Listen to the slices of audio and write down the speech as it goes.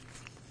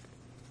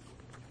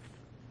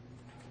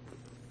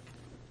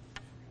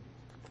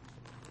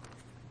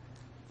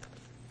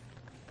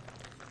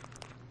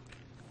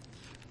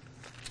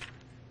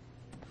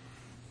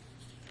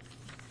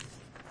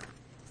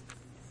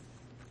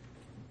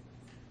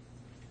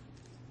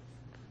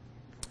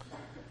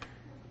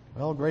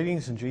Well,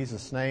 greetings in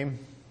Jesus' name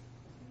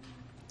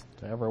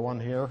to everyone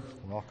here.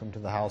 Welcome to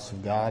the house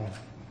of God.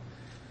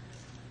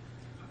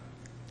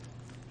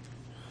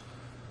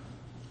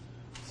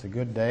 It's a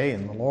good day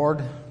in the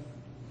Lord.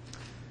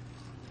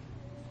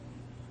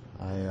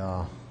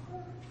 I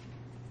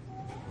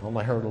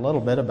only heard a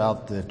little bit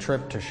about the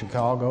trip to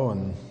Chicago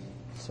and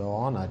so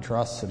on. I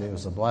trust that it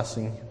was a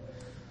blessing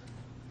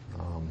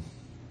in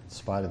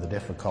spite of the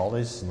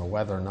difficulties and the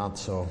weather not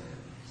so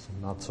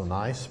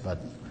nice, but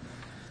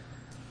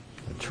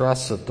I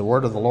trust that the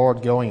word of the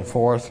Lord going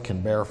forth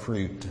can bear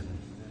fruit to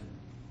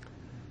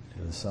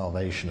the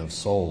salvation of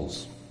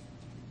souls.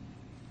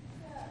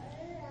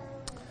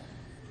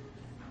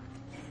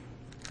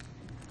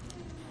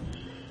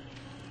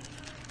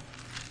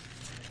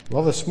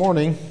 Well, this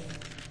morning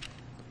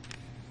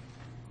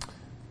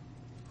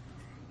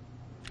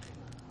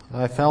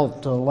I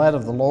felt led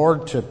of the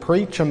Lord to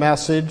preach a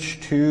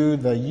message to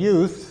the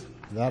youth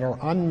that are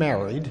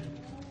unmarried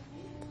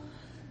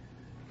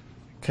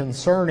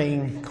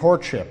concerning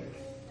courtship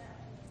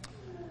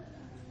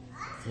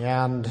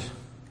and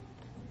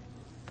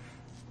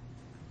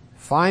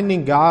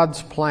finding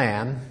God's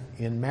plan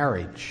in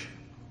marriage.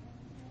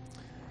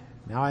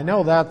 Now, I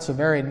know that's a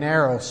very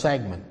narrow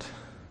segment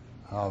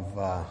of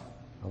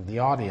the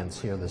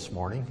audience here this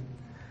morning.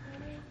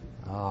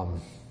 I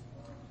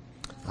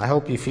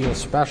hope you feel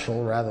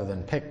special rather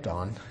than picked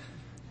on.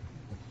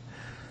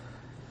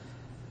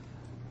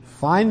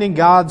 Finding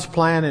God's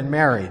plan in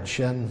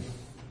marriage, and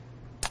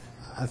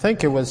I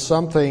think it was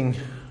something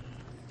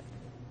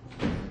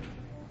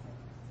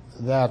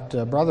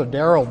that Brother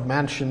Darrell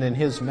mentioned in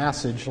his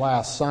message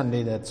last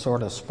Sunday that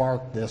sort of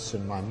sparked this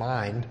in my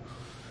mind.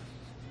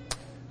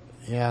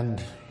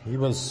 And he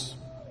was,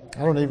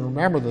 I don't even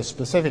remember the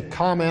specific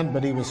comment,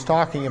 but he was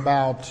talking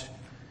about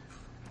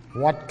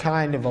what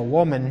kind of a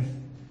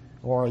woman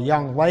or a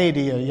young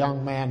lady a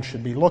young man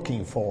should be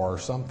looking for,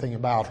 something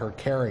about her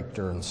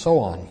character and so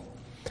on.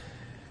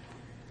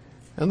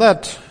 And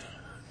that,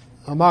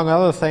 among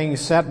other things,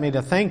 set me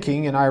to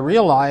thinking, and I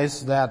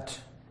realized that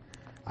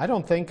I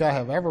don't think I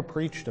have ever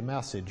preached a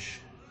message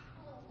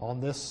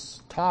on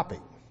this topic.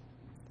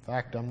 In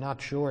fact, I'm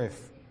not sure if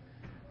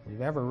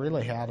we've ever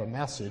really had a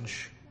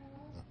message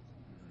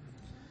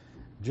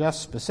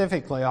just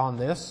specifically on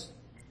this.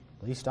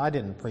 At least I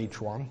didn't preach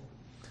one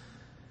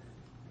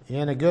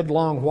in a good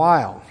long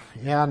while.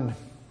 And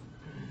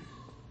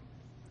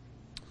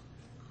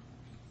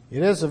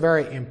it is a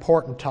very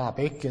important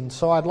topic, and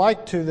so I'd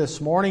like to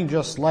this morning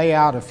just lay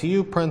out a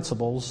few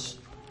principles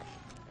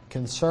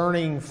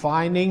concerning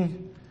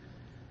finding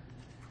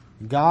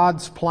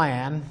God's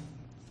plan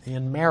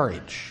in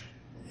marriage.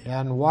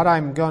 And what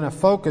I'm going to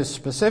focus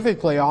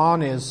specifically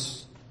on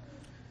is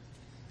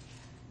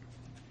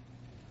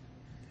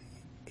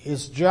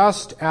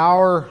just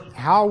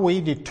how we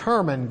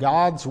determine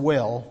God's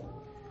will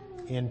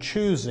in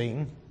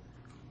choosing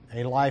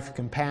a life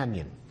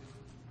companion.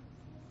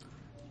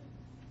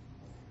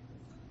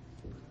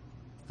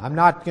 I'm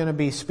not going to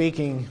be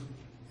speaking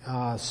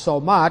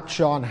so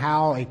much on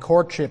how a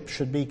courtship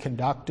should be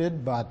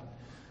conducted, but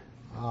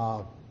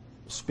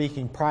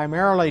speaking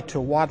primarily to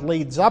what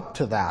leads up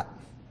to that.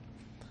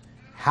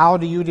 How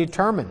do you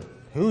determine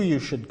who you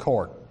should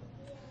court?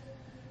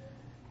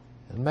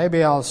 And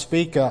maybe I'll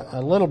speak a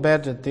little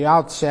bit at the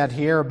outset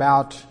here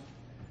about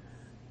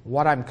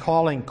what I'm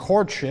calling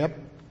courtship.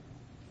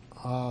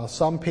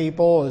 Some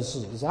people,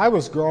 as I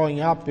was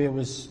growing up,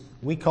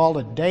 we called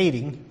it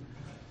dating.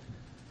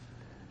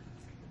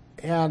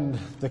 And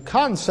the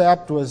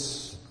concept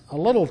was a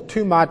little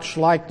too much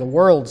like the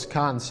world's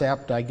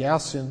concept, I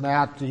guess, in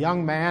that the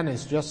young man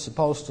is just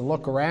supposed to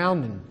look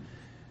around and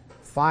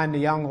find a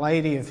young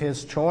lady of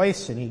his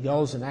choice, and he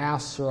goes and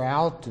asks her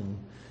out,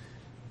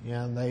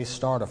 and they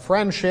start a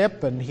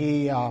friendship, and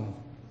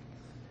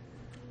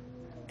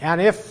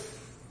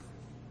if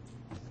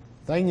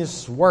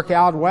things work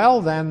out well,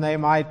 then they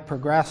might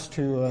progress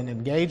to an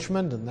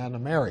engagement and then a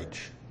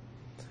marriage.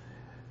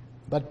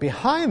 But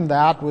behind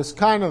that was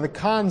kind of the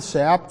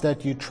concept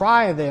that you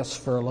try this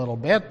for a little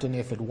bit, and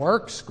if it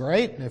works,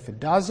 great, and if it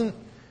doesn't,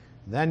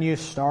 then you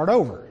start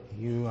over.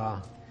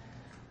 You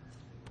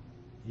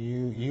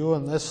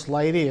and this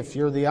lady, if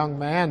you're the young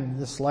man,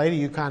 this lady,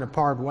 you kind of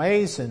part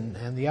ways, and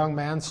the young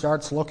man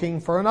starts looking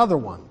for another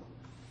one.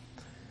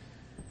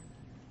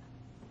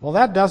 Well,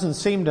 that doesn't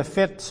seem to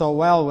fit so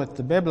well with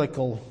the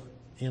biblical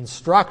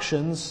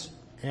instructions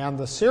and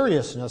the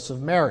seriousness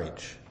of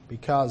marriage,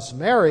 because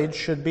marriage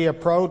should be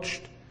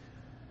approached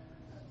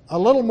a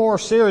little more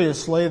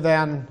seriously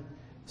than,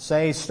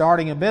 say,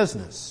 starting a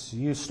business.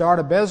 You start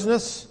a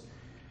business,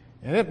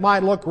 and it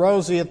might look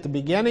rosy at the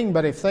beginning,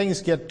 but if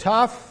things get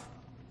tough,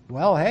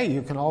 well, hey,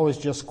 you can always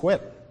just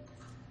quit.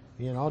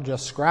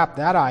 Just scrap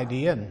that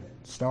idea and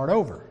start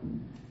over.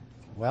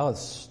 Well,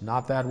 it's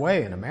not that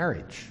way in a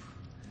marriage.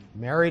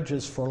 Marriage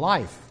is for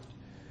life.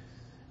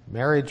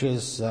 Marriage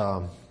is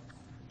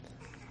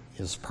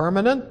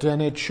permanent,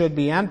 and it should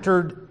be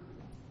entered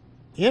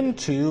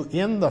into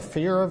in the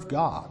fear of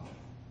God.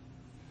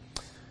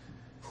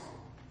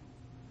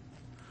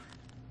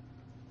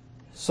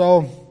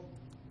 So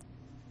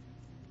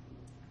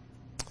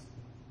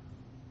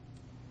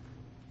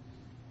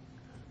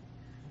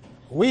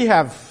We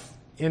have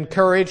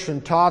encouraged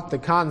and taught the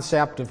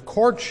concept of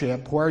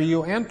courtship, where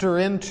you enter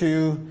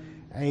into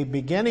a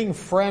beginning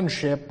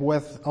friendship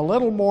with a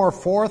little more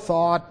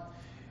forethought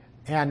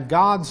and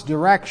God's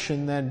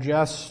direction than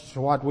just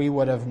what we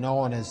would have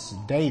known as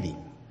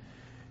dating.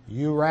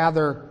 You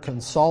rather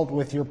consult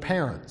with your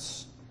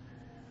parents.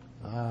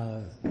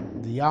 The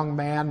young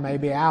man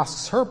maybe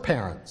asks her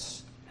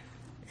parents,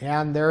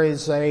 and there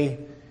is an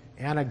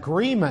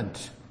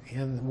agreement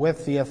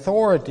with the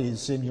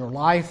authorities in your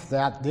life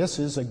that this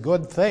is a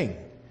good thing.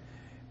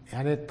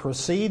 And it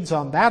proceeds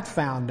on that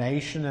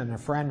foundation, and a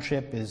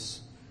friendship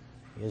is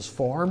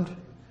formed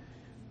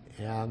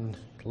and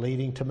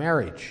leading to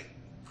marriage.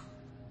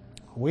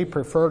 We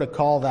prefer to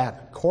call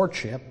that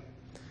courtship,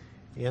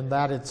 in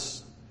that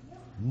it's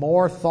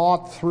more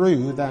thought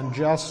through than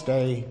just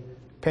a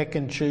pick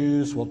and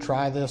choose. We'll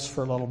try this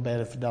for a little bit.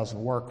 If it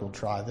doesn't work, we'll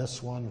try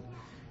this one,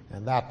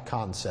 and that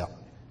concept.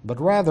 But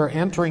rather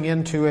entering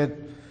into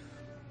it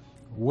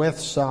with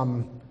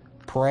some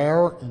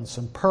prayer and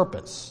some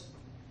purpose.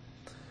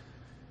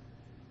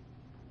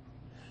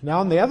 Now,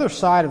 on the other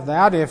side of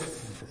that,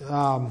 if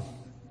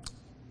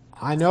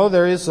I know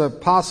there is a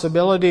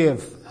possibility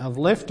of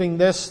lifting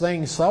this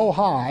thing so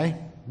high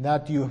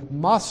that you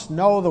must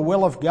know the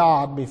will of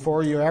God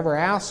before you ever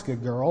ask a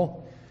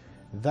girl,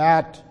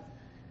 that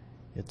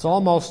it's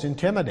almost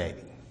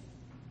intimidating.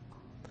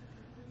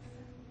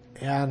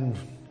 And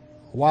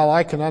while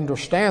I can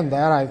understand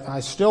that,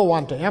 I still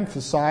want to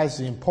emphasize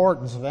the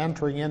importance of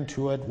entering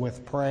into it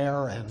with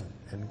prayer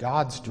and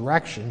God's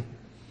direction.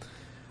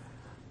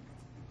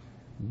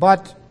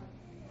 But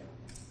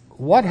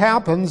what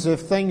happens if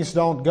things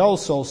don't go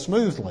so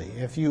smoothly?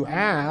 If you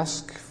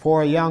ask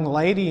for a young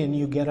lady and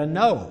you get a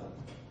no,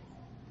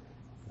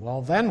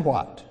 well, then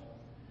what?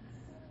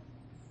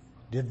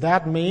 Did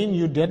that mean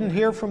you didn't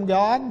hear from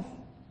God?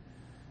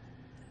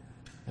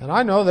 And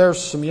I know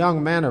there's some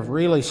young men have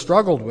really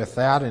struggled with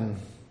that and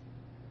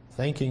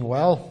thinking,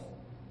 well,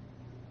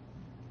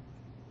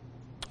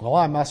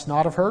 I must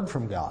not have heard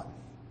from God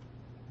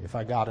if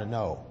I got a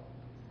no.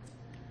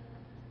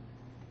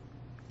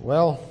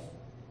 Well,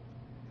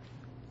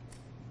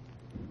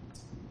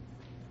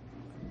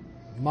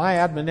 my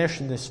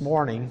admonition this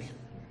morning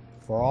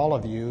for all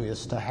of you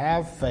is to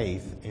have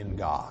faith in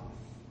God.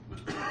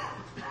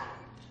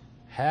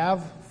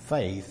 Have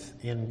faith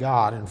in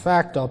God. In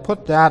fact, I'll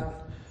put that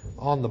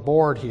on the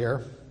board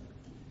here.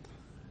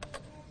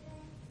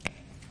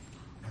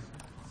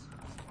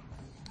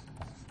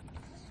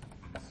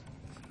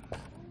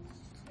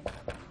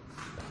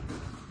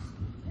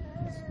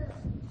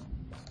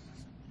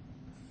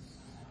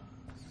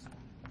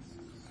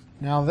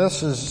 Now,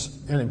 this is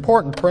an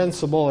important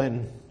principle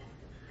in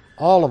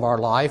all of our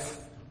life,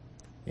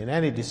 in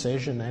any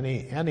decision,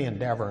 any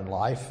endeavor in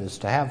life, is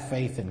to have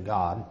faith in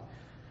God.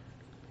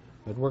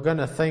 But we're going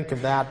to think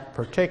of that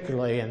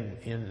particularly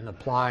in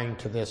applying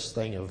to this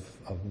thing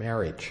of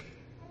marriage.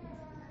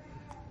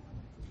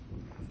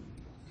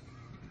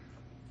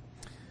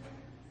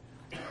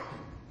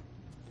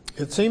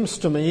 It seems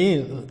to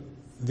me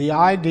the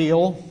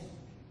ideal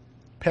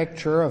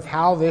picture of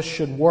how this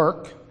should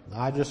work,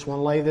 I just want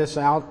to lay this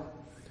out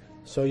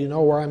so you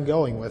know where I'm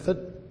going with it,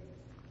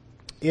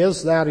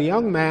 is that a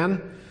young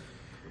man,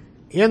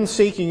 in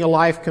seeking a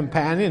life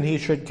companion, he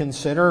should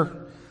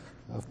consider,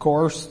 of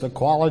course, the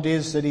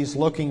qualities that he's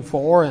looking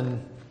for,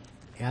 and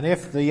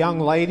if the young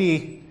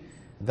lady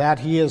that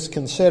he is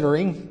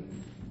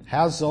considering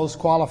has those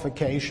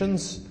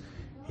qualifications,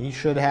 he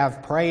should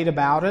have prayed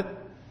about it.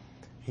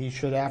 He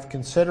should have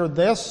considered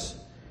this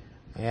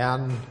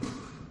and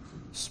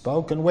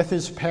spoken with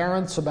his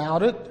parents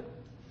about it.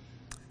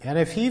 And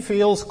if he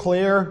feels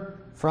clear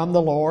from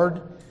the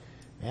Lord,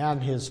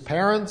 and his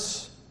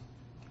parents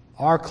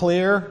are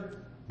clear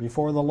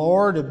before the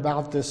Lord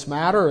about this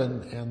matter,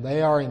 and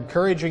they are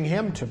encouraging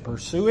him to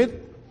pursue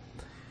it,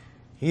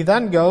 he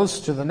then goes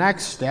to the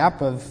next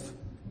step of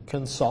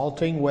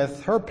consulting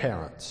with her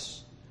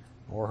parents,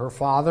 or her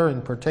father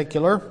in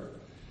particular,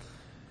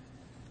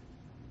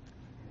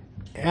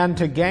 and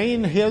to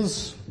gain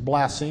his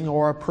blessing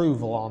or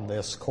approval on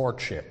this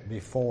courtship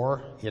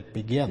before it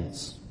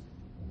begins.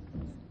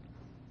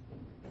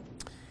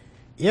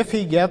 If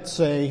he gets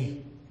a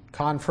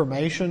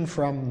confirmation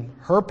from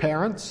her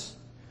parents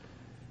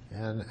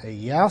and a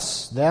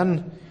yes,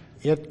 then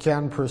it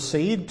can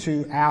proceed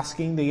to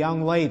asking the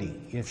young lady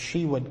if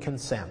she would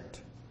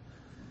consent.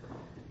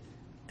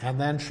 And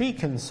then she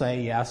can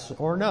say yes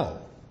or no.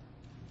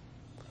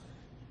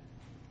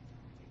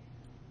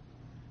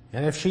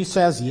 And if she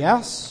says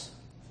yes,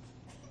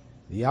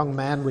 the young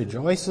man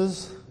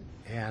rejoices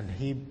and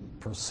he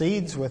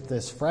proceeds with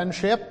this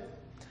friendship.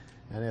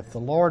 And if the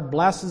Lord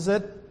blesses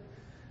it,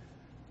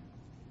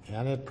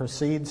 and it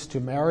proceeds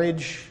to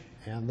marriage,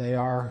 and they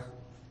are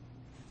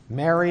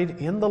married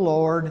in the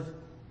Lord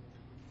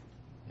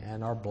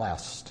and are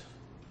blessed.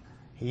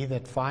 He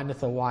that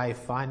findeth a wife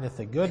findeth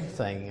a good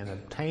thing and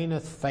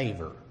obtaineth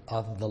favor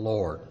of the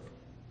Lord.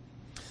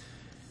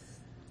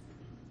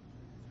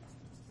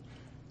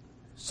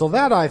 So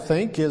that, I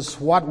think, is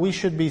what we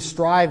should be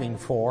striving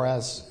for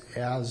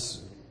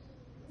as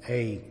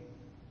a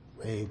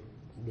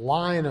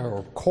line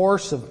or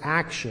course of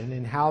action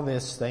in how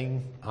this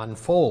thing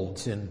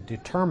unfolds in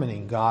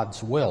determining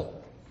God's will.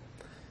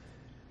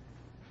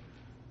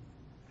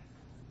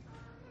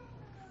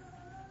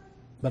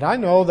 But I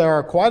know there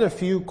are quite a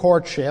few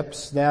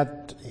courtships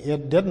that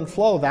it didn't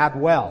flow that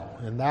well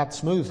and that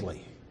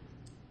smoothly.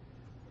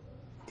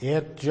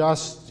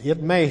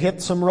 It may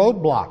hit some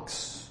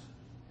roadblocks.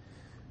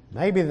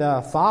 Maybe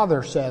the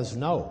father says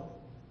no.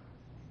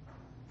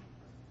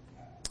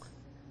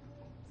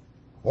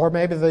 Or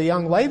maybe the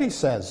young lady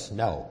says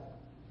no.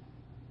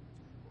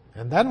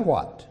 And then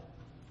what?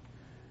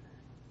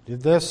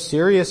 Did this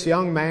serious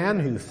young man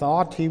who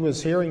thought he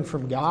was hearing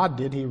from God,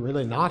 did he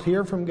really not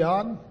hear from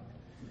God?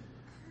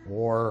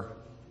 Or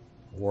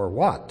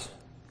what?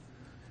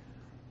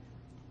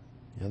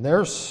 And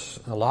there's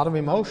a lot of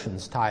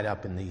emotions tied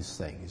up in these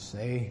things.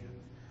 They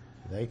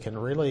can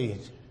really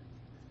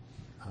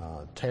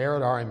tear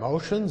at our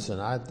emotions, and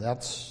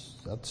that's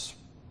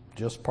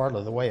just part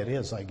of the way it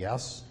is, I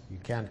guess. You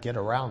can't get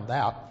around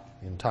that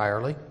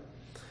entirely.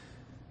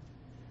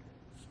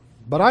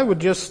 But I would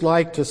just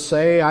like to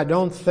say I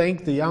don't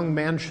think the young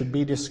men should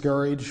be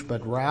discouraged,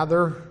 but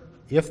rather,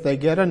 if they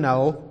get a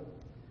no,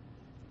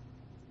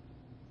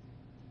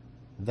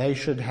 they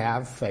should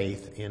have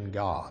faith in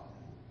God,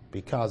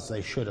 because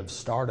they should have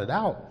started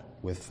out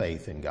with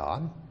faith in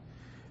God.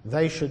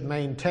 They should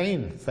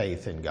maintain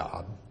faith in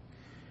God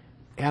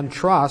and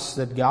trust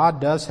that God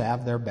does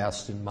have their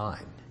best in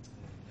mind,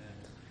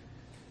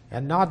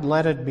 and not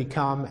let it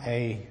become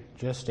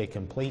just a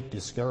complete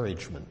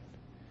discouragement,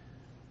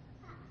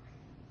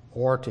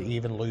 or to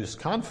even lose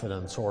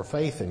confidence or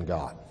faith in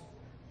God.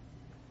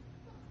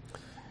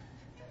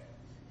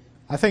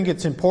 I think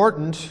it's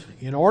important,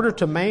 in order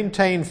to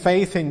maintain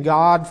faith in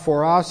God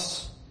for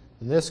us,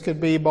 this could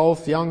be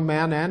both young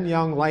men and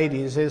young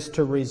ladies, is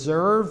to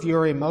reserve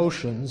your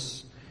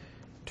emotions,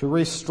 to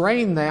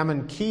restrain them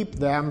and keep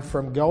them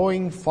from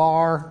going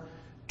far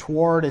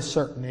toward a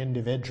certain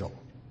individual.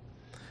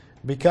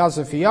 Because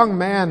if a young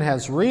man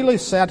has really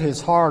set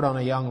his heart on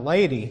a young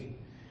lady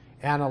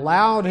and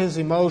allowed his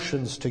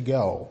emotions to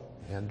go,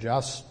 and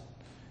just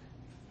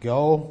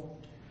go,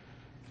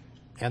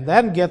 and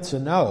then gets a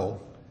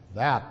no,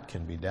 that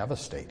can be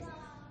devastating.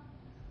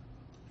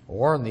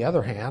 Or on the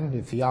other hand,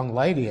 if a young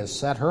lady has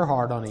set her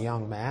heart on a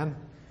young man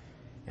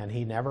and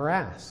he never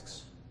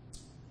asks,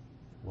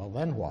 well,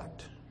 then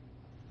what?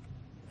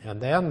 And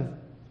then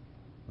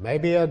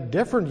maybe a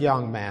different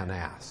young man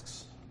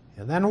asks.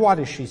 And then what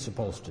is she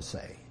supposed to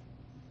say?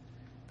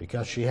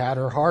 Because she had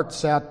her heart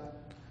set.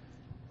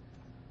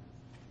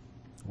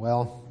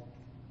 Well,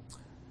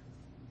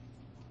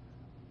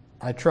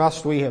 I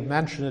trust we have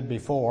mentioned it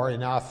before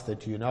enough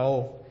that you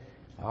know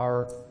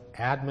our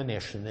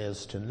admonition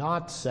is to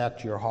not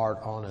set your heart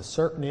on a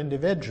certain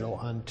individual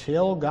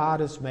until God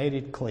has made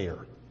it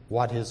clear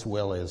what His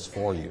will is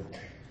for you.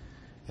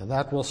 And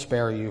that will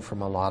spare you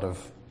from a lot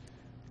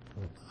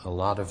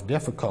of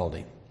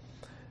difficulty.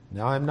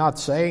 Now, I'm not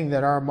saying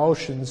that our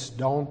emotions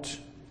don't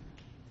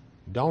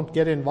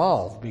get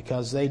involved,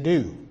 because they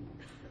do.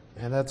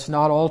 And that's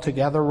not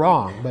altogether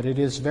wrong, but it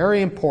is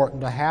very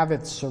important to have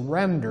it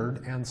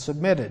surrendered and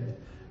submitted,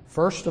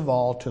 first of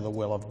all, to the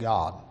will of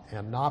God,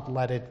 and not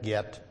let it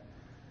get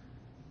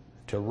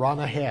to run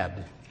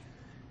ahead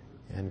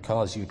and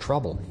cause you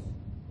trouble.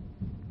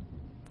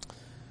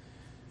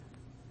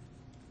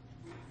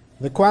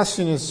 The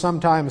question is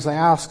sometimes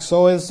asked,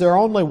 so is there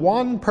only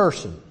one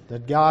person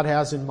that God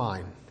has in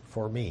mind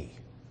for me?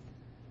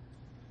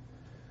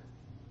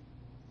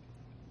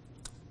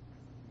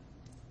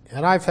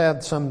 And I've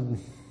had some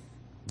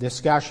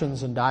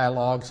discussions and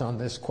dialogues on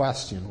this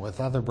question with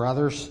other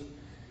brothers.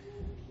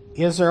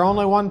 Is there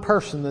only one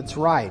person that's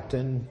right?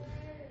 And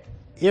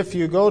if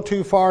you go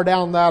too far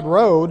down that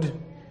road,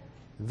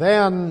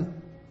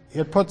 then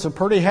it puts a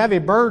pretty heavy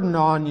burden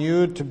on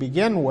you to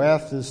begin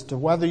with as to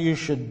whether you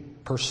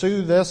should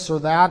pursue this or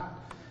that.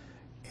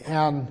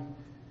 And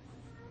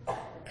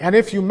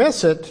if you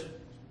miss it,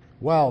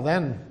 well,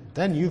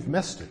 then you've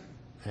missed it.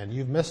 And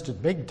you've missed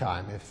it big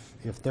time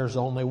if there's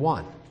only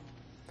one.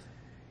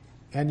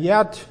 And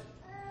yet,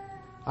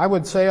 I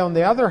would say on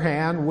the other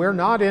hand, we're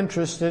not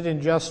interested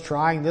in just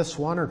trying this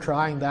one or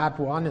trying that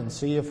one and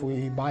see if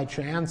we, by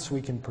chance,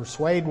 we can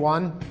persuade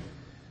one.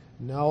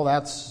 No,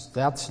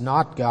 that's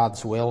not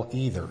God's will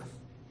either.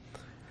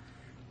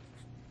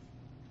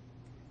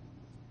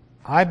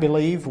 I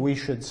believe we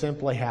should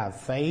simply have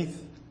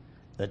faith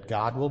that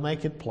God will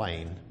make it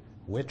plain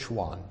which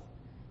one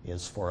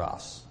is for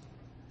us.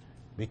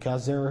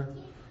 Because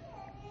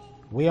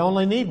we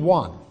only need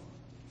one.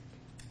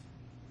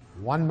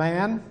 One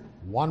man,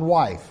 one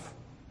wife.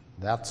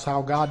 That's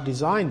how God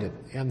designed it.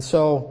 And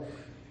so,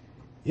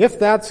 if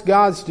that's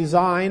God's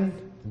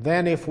design,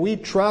 then if we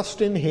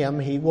trust in Him,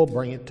 He will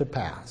bring it to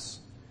pass.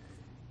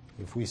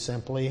 If we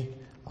simply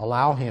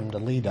allow Him to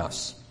lead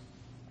us.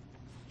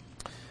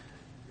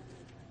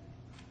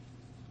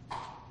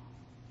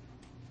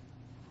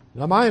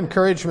 Now, my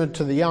encouragement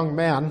to the young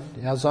men,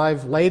 as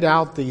I've laid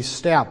out these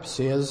steps,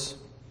 is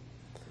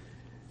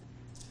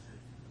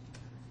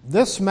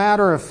this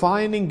matter of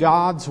finding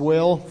God's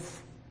will,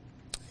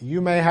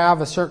 you may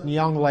have a certain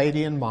young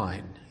lady in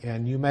mind,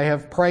 and you may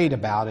have prayed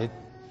about it.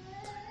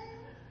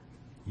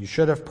 You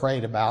should have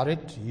prayed about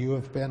it. You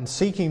have been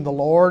seeking the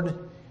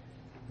Lord.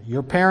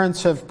 Your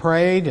parents have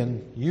prayed,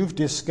 and you've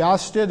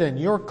discussed it, and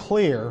you're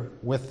clear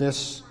with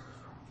this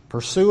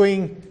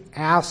pursuing,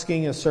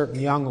 asking a certain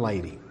young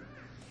lady.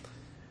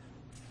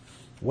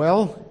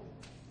 Well,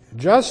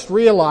 just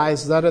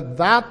realize that at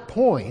that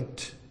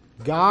point,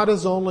 God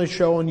has only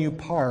shown you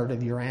part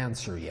of your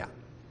answer yet.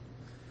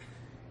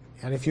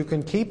 And if you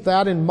can keep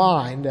that in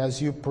mind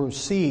as you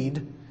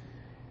proceed,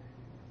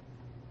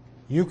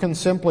 you can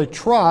simply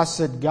trust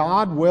that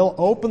God will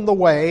open the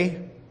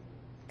way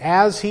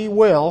as He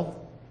will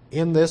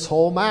in this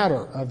whole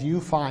matter of you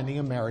finding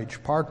a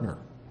marriage partner.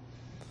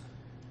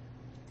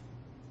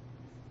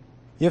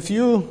 If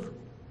you,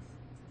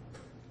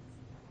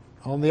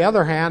 on the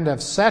other hand,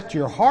 have set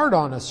your heart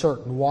on a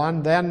certain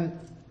one, then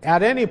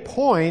at any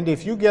point,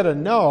 if you get a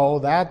no,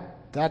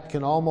 that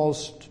can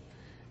almost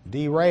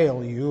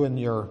derail you in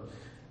your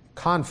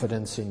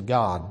confidence in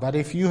God. But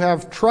if you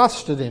have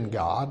trusted in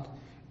God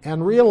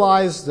and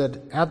realize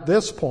that at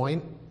this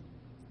point,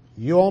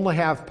 you only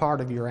have part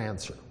of your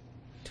answer.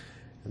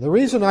 And the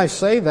reason I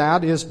say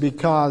that is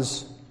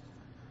because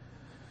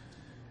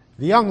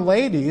the young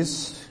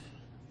ladies,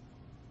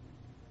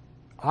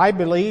 I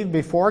believe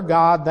before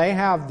God, they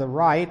have the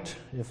right,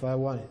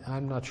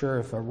 I'm not sure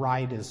if a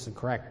right is the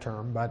correct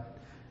term, but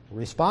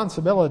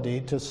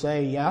responsibility to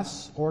say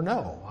yes or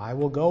no. I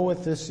will go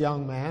with this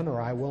young man,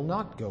 or I will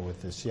not go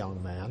with this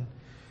young man.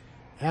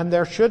 And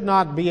there should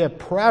not be a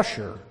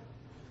pressure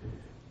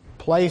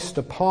placed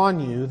upon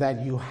you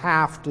that you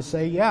have to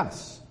say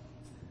yes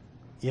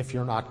if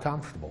you're not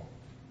comfortable.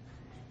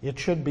 It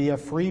should be a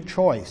free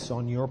choice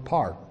on your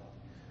part.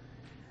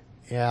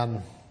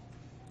 And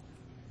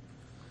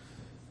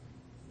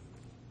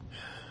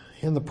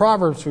in the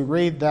Proverbs we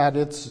read that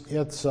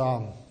it's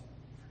a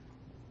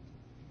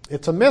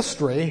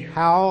mystery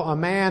how a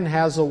man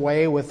has a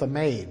way with a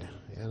maid.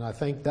 And I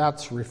think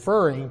that's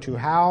referring to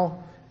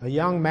how a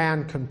young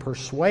man can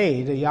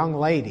persuade a young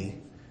lady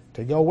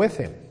to go with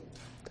him.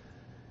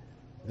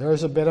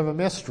 There's a bit of a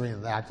mystery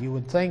in that. You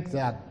would think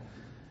that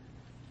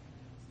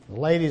the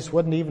ladies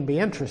wouldn't even be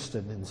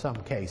interested in some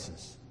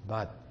cases.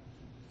 But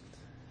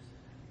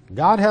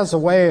God has a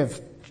way of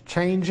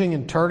changing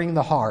and turning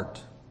the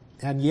heart.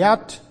 And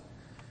yet,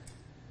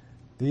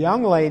 the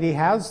young lady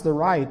has the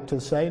right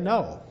to say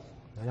no.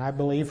 And I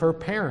believe her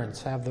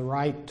parents have the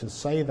right to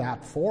say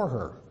that for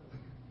her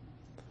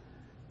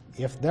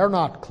if they're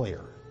not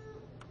clear.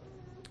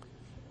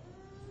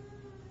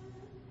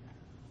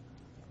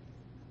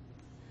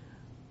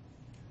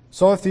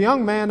 So if the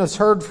young man has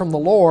heard from the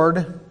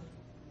Lord,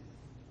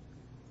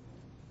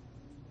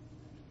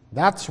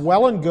 that's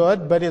well and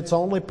good, but it's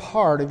only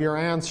part of your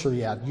answer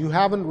yet. You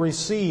haven't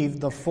received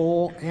the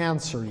full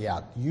answer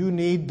yet. You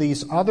need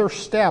these other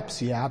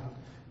steps yet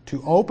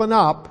to open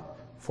up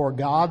for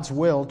God's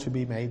will to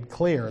be made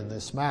clear in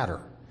this matter.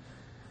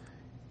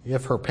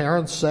 If her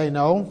parents say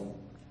no,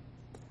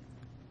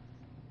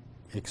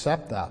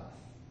 accept that.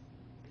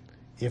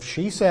 If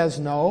she says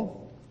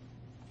no,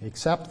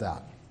 accept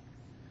that.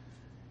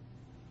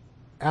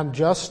 And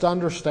just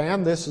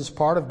understand this is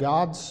part of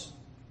God's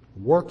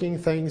working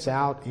things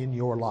out in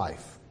your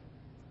life.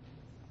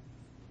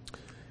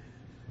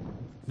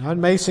 Now it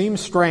may seem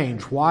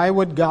strange. Why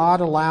would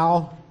God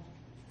allow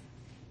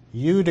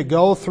you to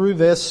go through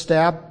this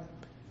step,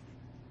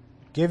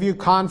 give you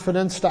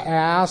confidence to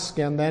ask,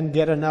 and then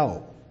get a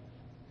no?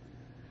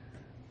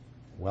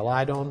 Well,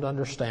 I don't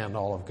understand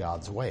all of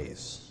God's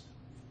ways.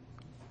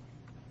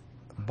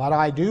 But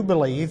I do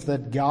believe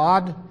that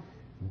God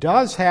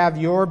does have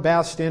your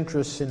best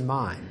interests in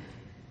mind.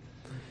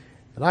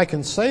 And I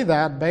can say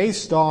that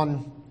based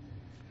on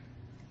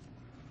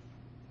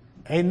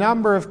a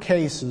number of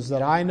cases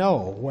that I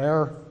know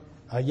where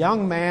a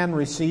young man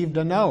received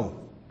a no.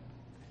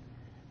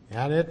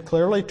 And it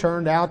clearly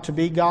turned out to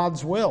be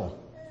God's will.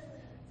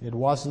 It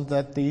wasn't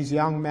that these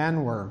young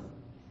men were,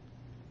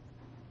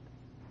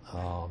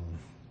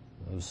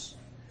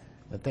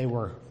 that they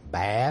were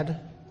bad,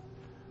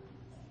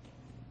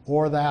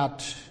 or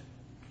that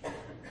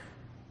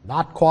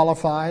not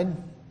qualified.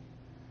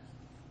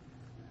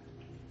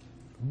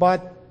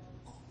 But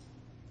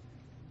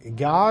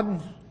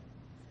God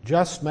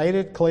just made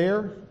it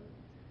clear.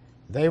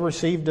 They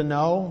received a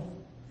no,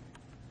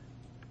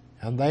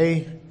 and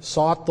they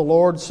sought the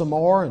Lord some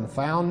more and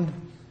found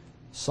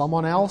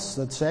someone else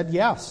that said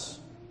yes.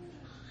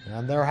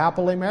 And they're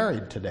happily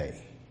married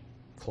today.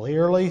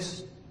 Clearly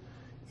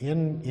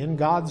in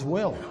God's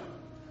will.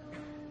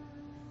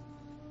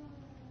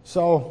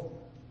 So,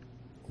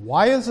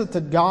 why is it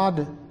that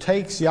God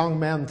takes young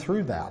men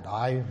through that?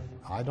 I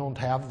don't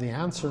have the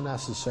answer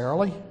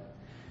necessarily,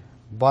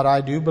 but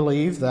I do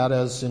believe that,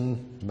 as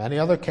in many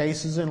other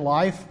cases in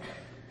life,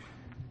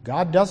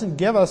 God doesn't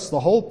give us the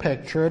whole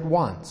picture at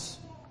once.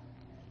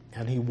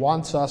 And He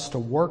wants us to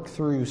work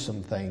through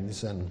some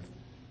things. And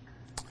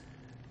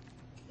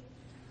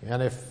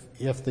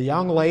if the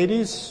young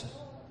ladies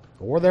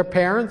or their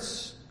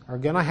parents are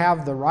going to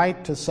have the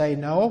right to say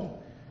no,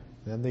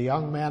 then the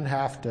young men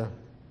have to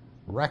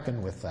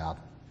reckon with that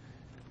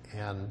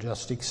and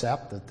just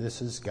accept that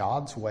this is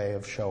God's way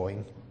of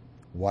showing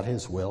what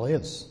His will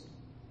is.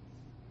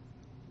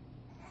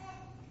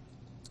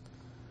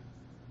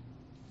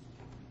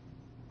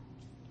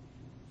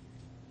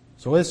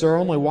 So is there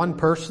only one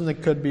person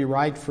that could be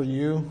right for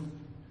you?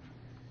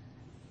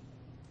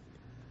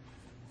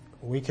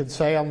 We could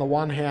say on the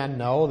one hand,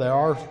 no, there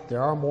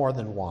are more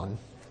than one.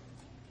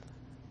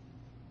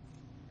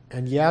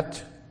 And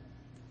yet,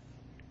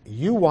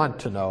 you want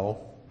to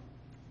know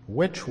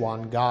which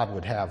one God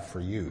would have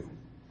for you.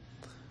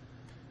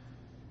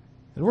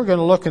 And we're going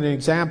to look at an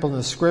example in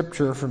the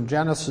Scripture from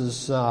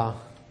Genesis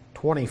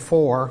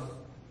 24.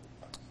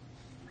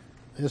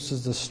 This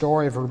is the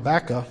story of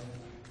Rebekah.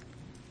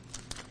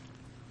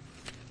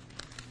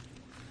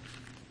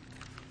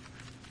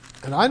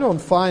 And I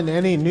don't find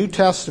any New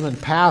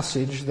Testament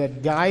passage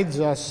that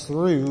guides us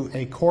through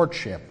a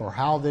courtship or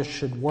how this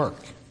should work.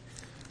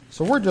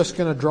 So we're just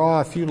going to draw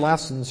a few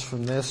lessons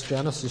from this,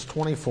 Genesis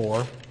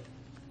 24.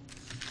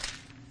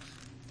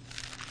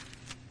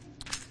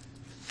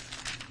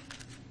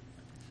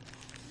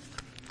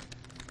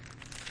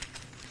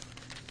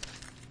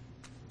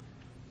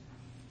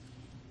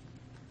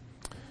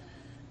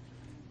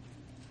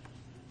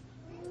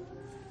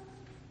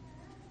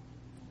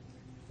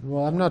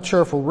 Well, I'm not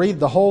sure if we'll read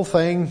the whole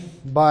thing,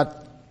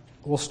 but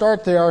we'll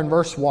start there in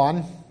verse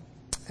 1.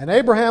 And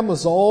Abraham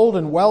was old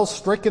and well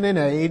stricken in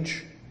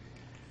age,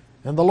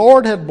 and the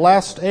Lord had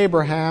blessed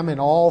Abraham in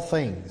all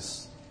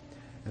things.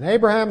 And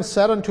Abraham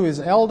said unto his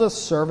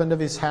eldest servant of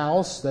his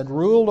house, that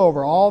ruled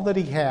over all that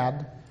he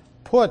had,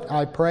 Put,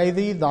 I pray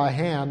thee, thy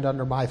hand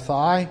under my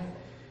thigh,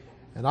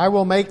 and I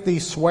will make thee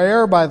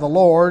swear by the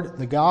Lord,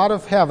 the God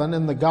of heaven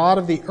and the God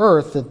of the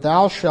earth, that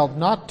thou shalt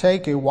not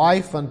take a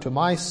wife unto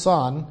my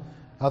son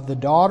of the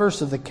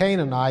daughters of the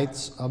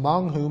Canaanites,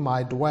 among whom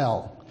I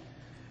dwell.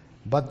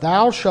 But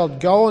thou shalt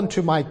go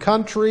unto my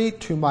country,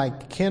 to my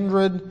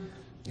kindred,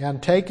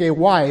 and take a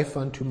wife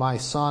unto my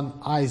son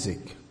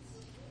Isaac.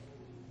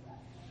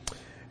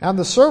 And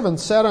the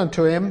servant said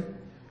unto him,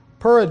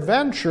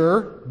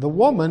 Peradventure the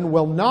woman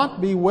will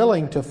not be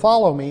willing to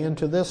follow me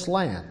into this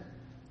land.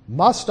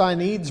 Must I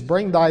needs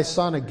bring thy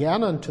son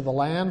again unto the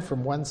land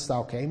from whence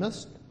thou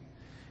camest?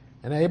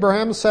 And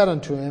Abraham said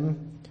unto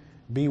him,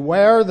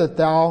 Beware that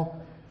thou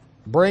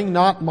bring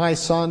not my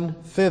son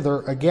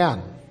thither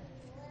again.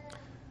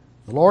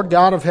 The Lord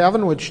God of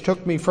heaven, which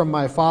took me from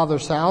my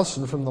father's house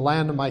and from the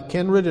land of my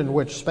kindred, and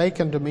which spake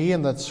unto me,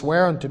 and that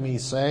sware unto me,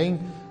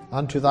 saying,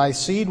 Unto thy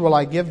seed will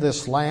I give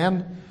this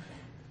land,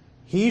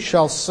 He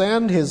shall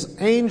send His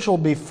angel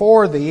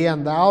before thee,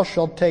 and thou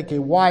shalt take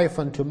a wife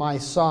unto my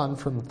son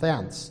from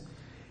thence.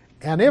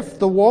 And if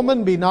the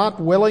woman be not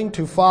willing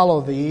to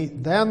follow thee,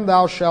 then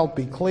thou shalt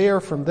be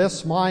clear from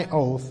this my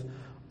oath,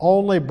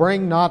 only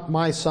bring not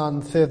my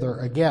son thither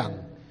again.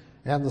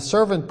 And the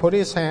servant put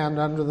his hand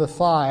under the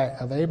thigh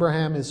of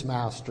Abraham his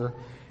master,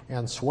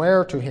 and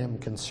sware to him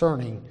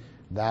concerning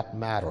that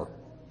matter.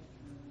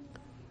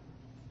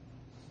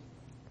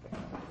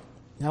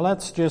 Now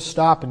let's just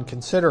stop and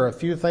consider a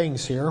few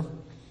things here.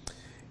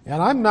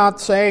 And I'm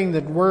not saying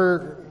that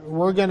we're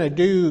going to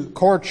do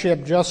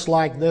courtship just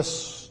like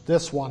this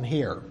one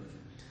here.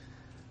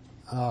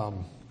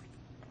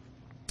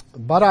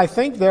 But I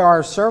think there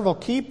are several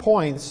key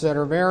points that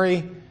are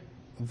very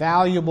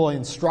valuable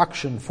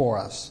instruction for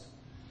us.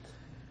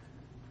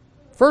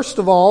 First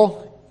of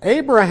all,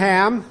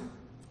 Abraham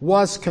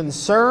was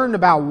concerned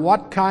about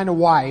what kind of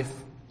wife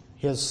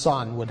his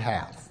son would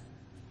have.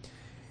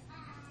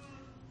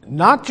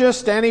 Not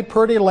just any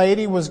pretty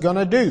lady was going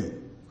to do.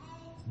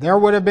 There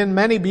would have been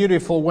many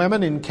beautiful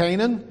women in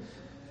Canaan,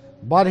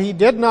 but he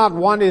did not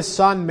want his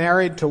son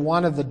married to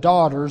one of the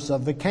daughters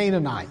of the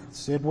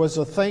Canaanites. It was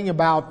a thing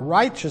about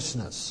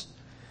righteousness.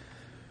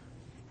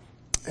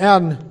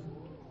 And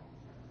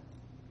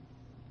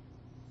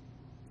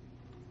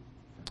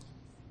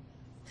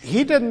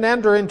he didn't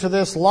enter into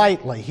this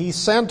lightly. He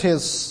sent he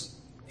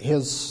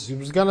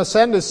was going to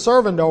send his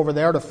servant over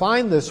there to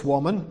find this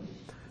woman,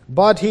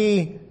 but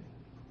he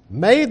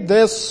made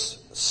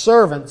this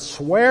servant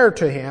swear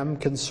to him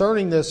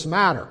concerning this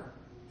matter.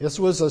 This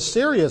was a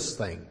serious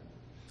thing.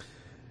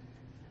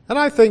 And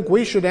I think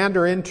we should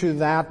enter into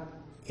that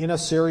in a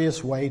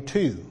serious way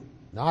too.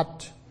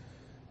 Not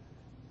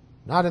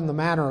in the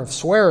manner of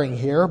swearing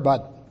here,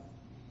 but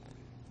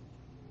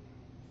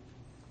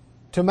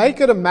to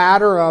make it a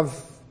matter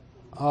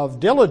of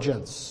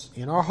diligence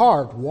in our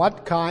heart.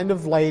 What kind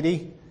of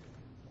lady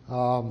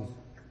the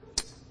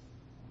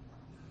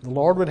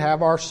Lord would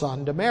have our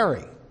son to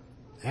marry.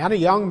 And a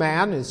young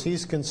man, as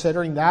he's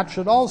considering that,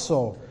 should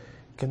also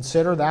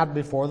consider that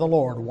before the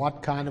Lord.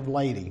 What kind of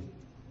lady?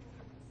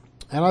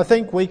 And I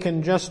think we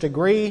can just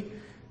agree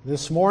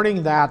this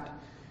morning that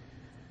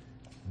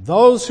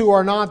those who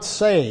are not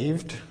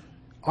saved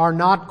are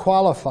not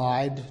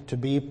qualified to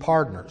be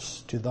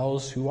partners to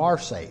those who are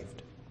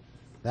saved.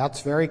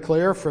 That's very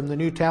clear from the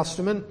New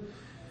Testament.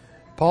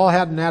 Paul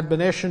had an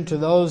admonition to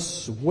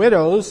those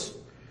widows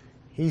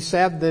he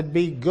said that it'd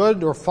be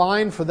good or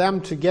fine for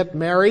them to get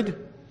married,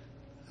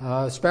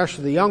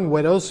 especially the young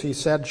widows, he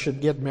said,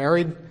 should get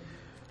married.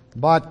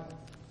 But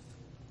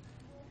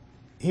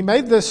he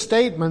made this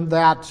statement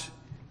that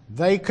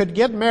they could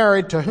get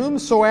married to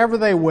whomsoever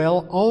they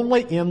will,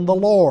 only in the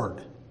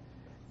Lord.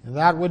 And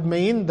that would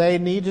mean they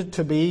needed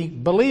to be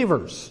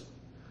believers.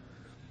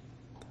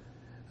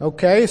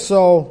 Okay,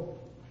 so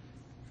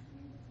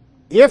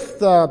if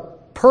the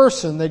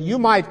person that you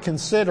might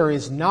consider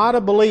is not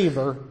a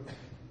believer,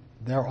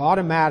 they're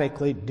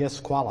automatically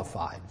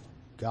disqualified.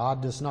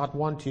 God does not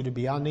want you to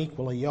be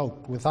unequally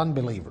yoked with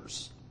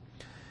unbelievers.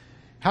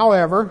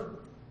 However,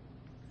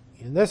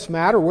 in this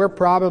matter, we're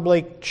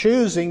probably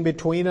choosing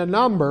between a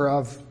number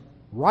of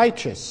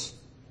righteous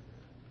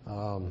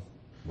young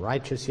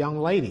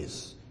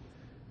ladies,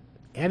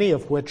 any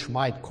of which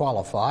might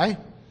qualify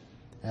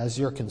as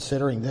you're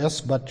considering this.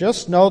 But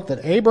just note that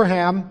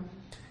Abraham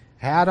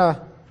had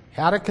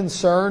a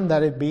concern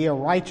that it be a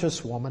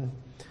righteous woman.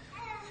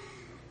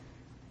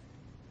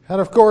 And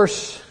of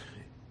course,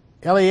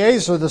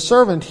 Eliezer, the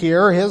servant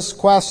here, his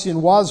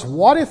question was,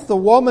 what if the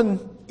woman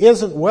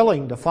isn't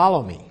willing to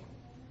follow me?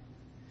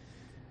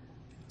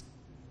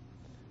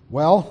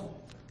 Well,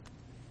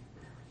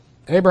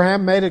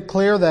 Abraham made it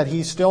clear that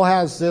he still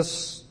has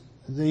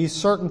these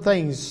certain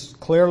things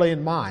clearly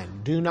in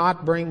mind. Do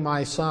not bring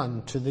my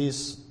son to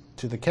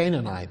the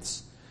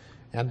Canaanites,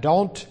 and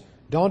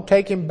don't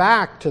take him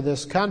back to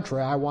this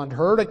country. I want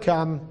her to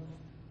come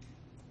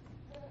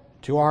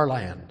to our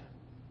land.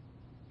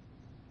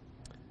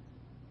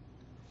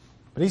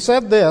 But he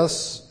said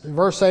this, in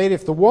verse 8,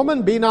 if the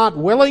woman be not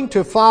willing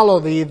to follow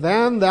thee,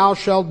 then thou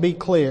shalt be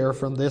clear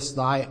from this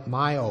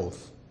my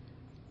oath.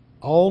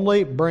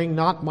 Only bring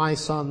not my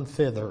son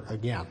thither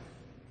again.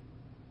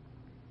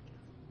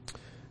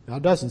 Now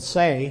it doesn't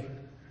say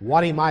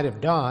what he might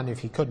have done if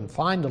he couldn't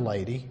find a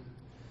lady.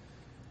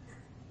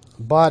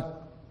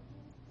 But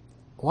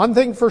one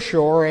thing for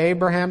sure,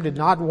 Abraham did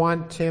not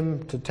want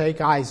him to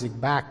take Isaac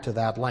back to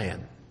that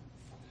land.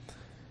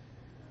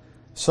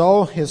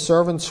 So his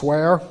servants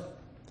swear.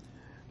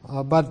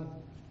 But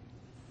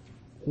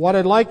what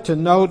I'd like to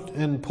note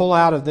and pull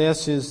out of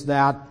this is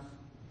that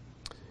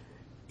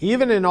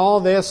even in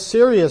all this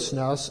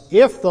seriousness,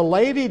 if the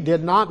lady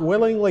did not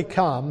willingly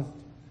come,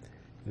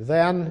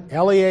 then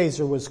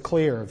Eliezer was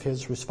clear of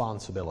his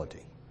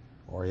responsibility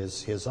or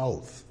his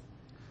oath.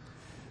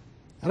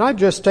 And I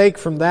just take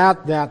from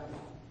that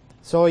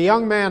so a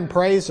young man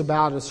prays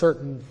about a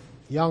certain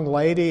young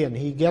lady and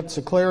he gets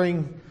a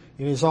clearing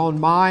in his own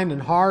mind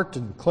and heart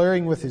and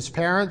clearing with his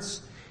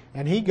parents,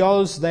 and he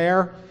goes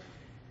there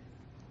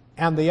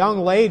and the young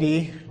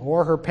lady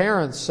or her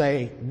parents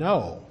say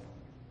no.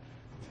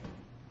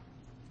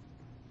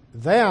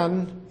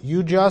 Then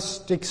you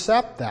just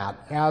accept that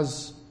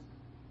as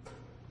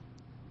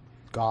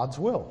God's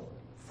will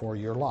for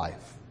your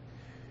life.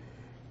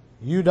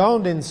 You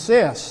don't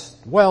insist,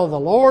 well, the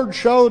Lord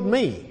showed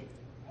me,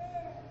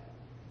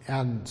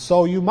 and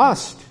so you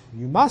must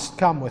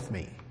come with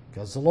me,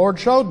 because the Lord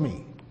showed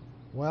me.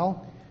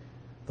 Well,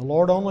 the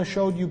Lord only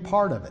showed you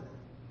part of it,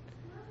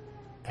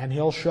 and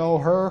He'll show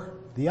her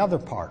the other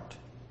part.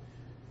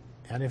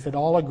 And if it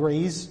all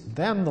agrees,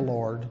 then the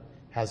Lord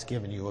has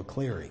given you a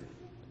clearing.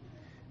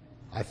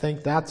 I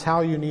think that's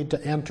how you need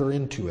to enter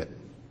into it.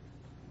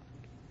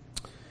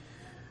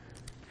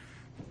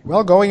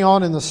 Well, going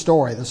on in the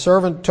story, the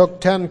servant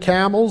took 10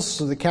 camels,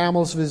 the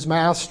camels of his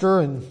master,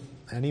 and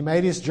he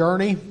made his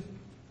journey.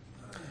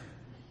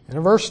 And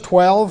in verse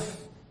 12,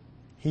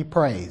 he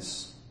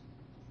prays.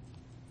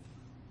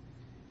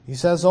 He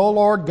says, O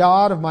Lord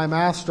God of my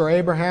master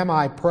Abraham,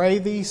 I pray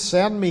thee,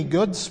 send me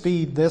good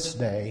speed this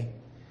day,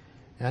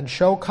 and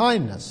show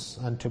kindness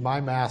unto my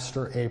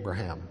master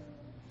Abraham.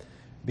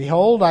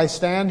 Behold, I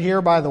stand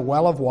here by the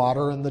well of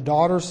water, and the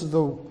daughters of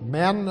the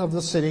men of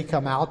the city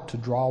come out to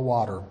draw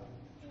water.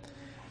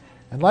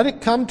 And let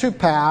it come to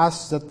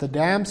pass that the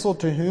damsel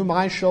to whom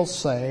I shall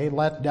say,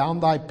 Let down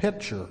thy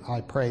pitcher,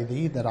 I pray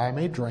thee, that I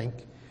may drink,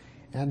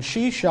 and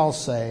she shall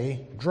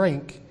say,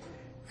 Drink,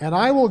 and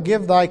I will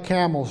give thy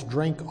camels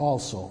drink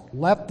also.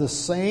 Let the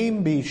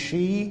same be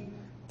she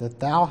that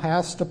thou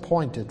hast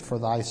appointed for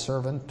thy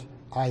servant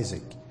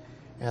Isaac,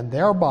 and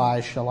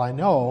thereby shall I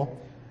know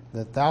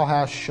that thou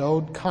hast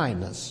showed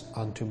kindness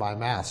unto my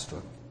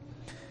master.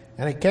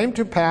 And it came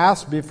to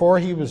pass, before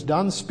he was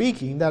done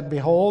speaking, that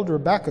behold,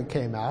 Rebekah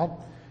came out,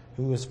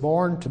 who was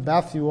born to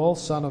Bethuel,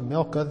 son of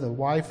Milcah, the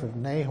wife of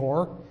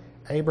Nahor,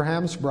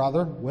 Abraham's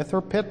brother, with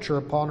her pitcher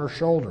upon her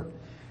shoulder.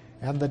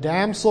 And the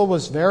damsel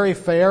was very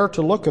fair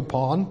to look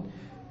upon,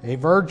 a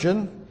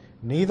virgin,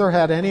 neither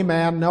had any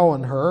man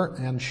known her,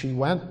 and she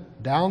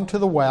went down to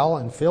the well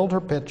and filled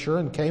her pitcher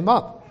and came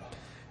up.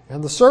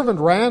 And the servant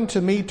ran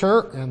to meet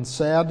her and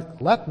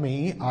said, Let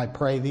me, I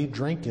pray thee,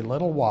 drink a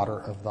little water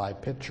of thy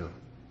pitcher.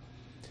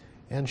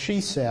 And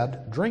she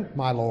said, Drink,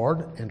 my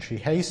lord. And she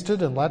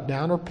hasted and let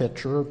down her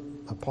pitcher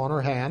upon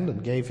her hand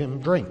and gave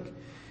him drink.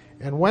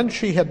 And when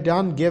she had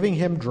done giving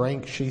him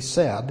drink, she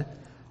said,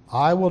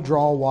 I will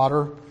draw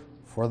water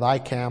for thy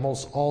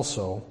camels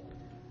also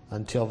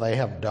until they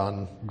have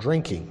done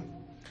drinking.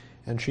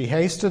 And she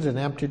hasted and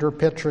emptied her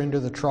pitcher into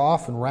the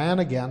trough and ran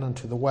again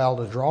unto the well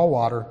to draw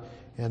water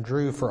and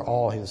drew for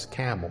all his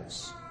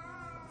camels.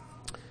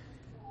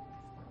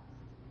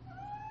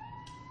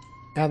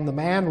 And the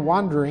man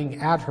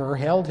wondering at her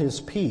held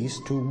his peace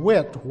to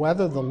wit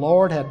whether the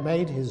Lord had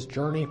made his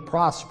journey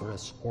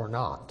prosperous or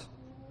not.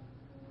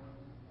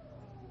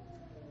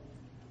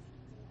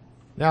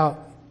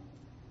 Now,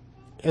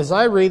 as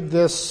I read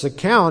this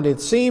account,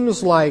 it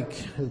seems like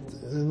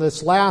in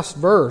this last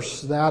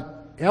verse that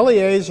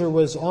Eliezer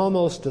was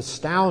almost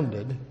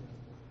astounded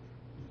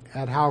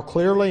at how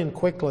clearly and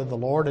quickly the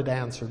Lord had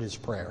answered his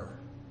prayer.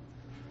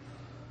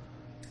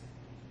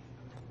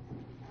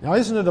 Now,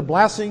 isn't it a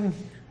blessing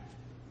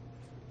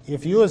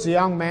if you as a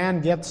young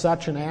man get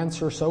such an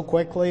answer so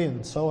quickly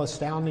and so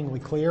astoundingly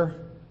clear?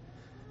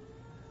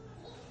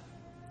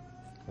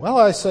 Well,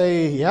 I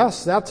say,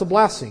 yes, that's a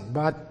blessing,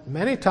 but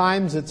many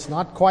times it's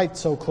not quite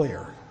so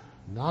clear,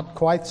 not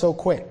quite so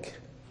quick.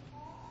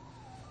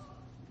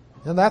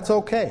 And that's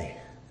okay.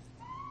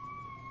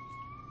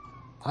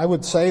 I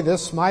would say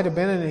this might have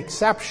been an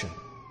exception.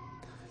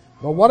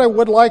 But what I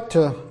would like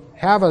to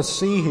have us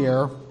see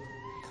here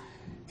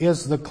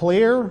is the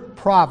clear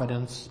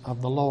providence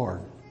of the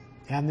Lord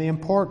and the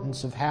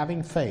importance of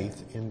having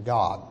faith in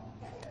God.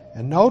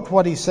 And note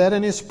what he said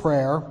in his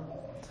prayer.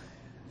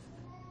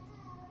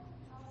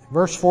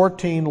 Verse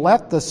 14,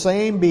 let the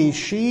same be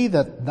she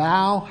that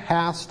thou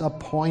hast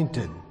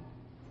appointed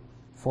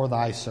for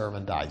thy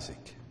servant Isaac.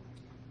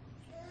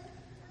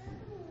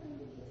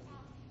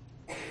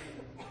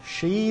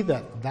 She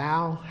that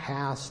thou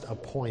hast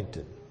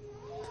appointed.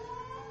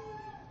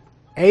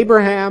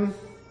 Abraham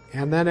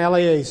and then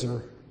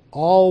Eliezer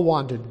all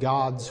wanted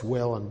God's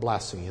will and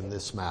blessing in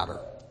this matter.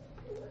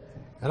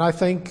 And I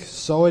think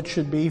so it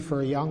should be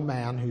for a young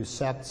man who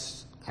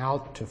sets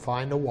out to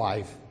find a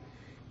wife.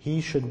 He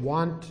should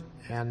want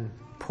and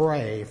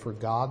pray for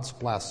God's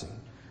blessing,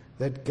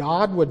 that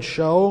God would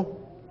show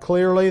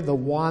clearly the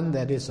one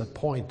that is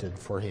appointed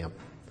for him.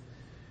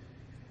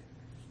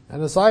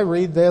 And as I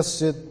read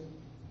this,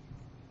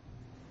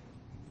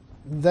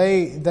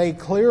 they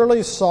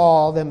clearly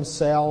saw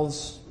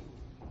themselves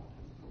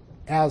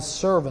as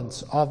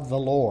servants of the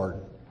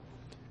Lord.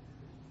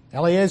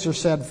 Eliezer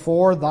said,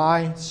 for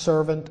thy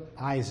servant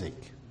Isaac.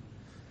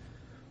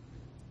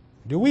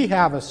 Do we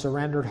have a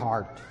surrendered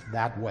heart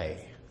that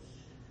way?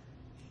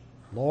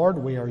 Lord,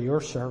 we are your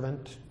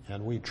servant,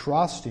 and we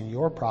trust in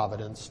your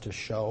providence to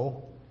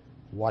show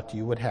what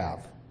you would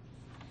have.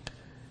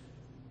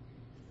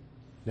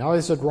 Now,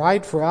 is it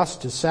right for us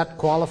to set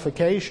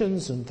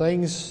qualifications and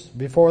things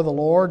before the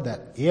Lord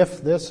that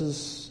if this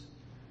is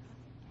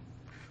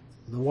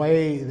the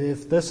way,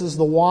 if this is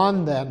the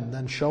one,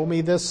 then show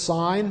me this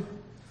sign?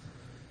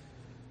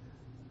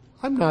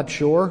 I'm not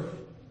sure.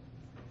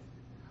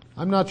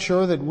 I'm not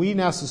sure that we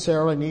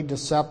necessarily need to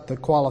set the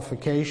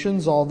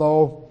qualifications,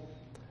 although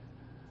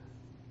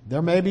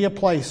there may be a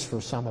place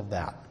for some of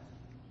that.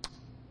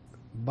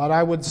 But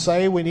I would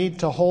say we need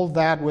to hold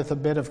that with a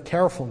bit of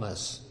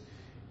carefulness,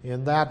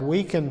 in that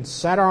we can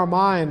set our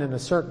mind in a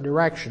certain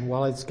direction.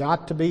 Well, it's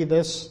got to be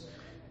this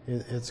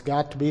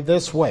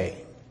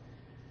way.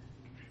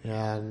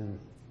 And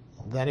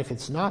then if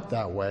it's not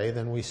that way,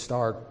 then we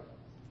start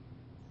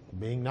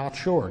being not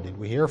sure. Did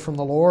we hear from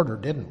the Lord or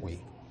didn't we?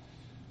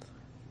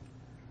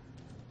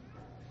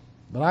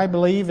 But I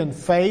believe in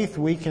faith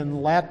we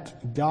can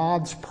let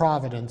God's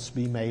providence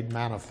be made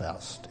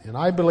manifest. And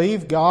I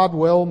believe God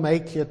will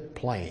make it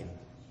plain.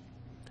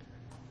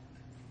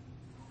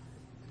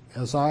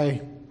 As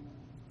I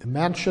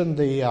mentioned,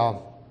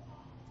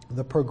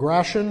 the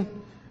progression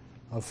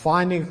of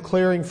finding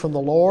clearing from the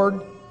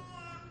Lord,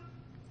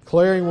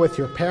 clearing with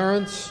your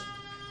parents,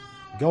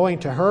 going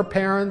to her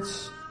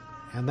parents,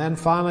 and then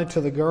finally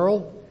to the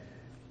girl,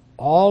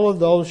 all of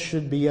those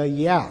should be a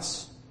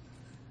yes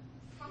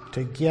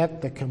to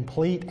get the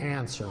complete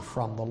answer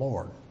from the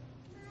Lord.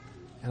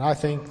 And I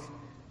think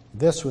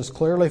this was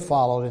clearly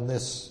followed in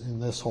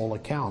this whole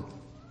account.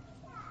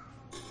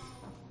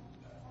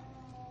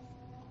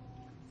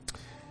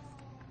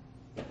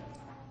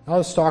 Now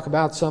let's talk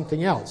about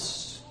something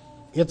else.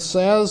 It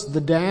says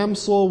the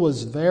damsel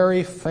was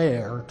very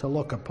fair to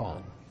look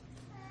upon.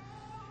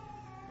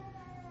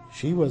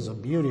 She was a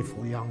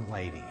beautiful young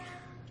lady.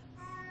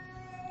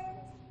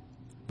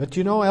 But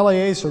you know,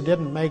 Eliezer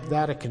didn't make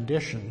that a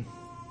condition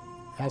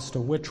as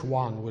to which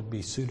one would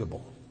be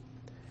suitable.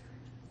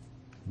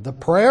 The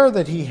prayer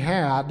that he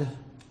had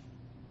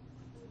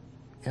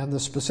and the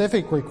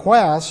specific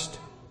request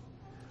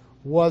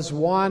was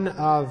one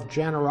of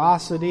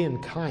generosity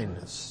and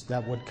kindness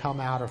that would come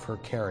out of her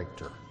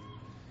character.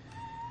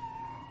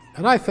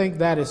 And I think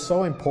that is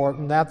so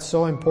important. That's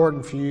so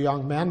important for you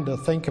young men to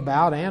think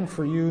about, and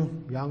for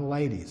you young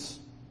ladies.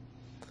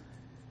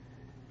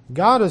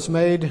 God has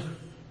made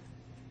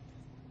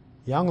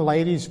young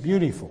ladies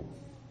beautiful.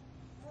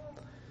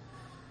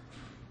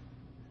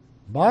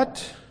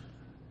 But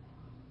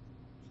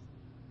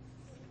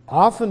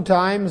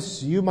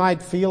oftentimes you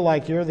might feel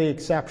like you're the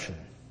exception.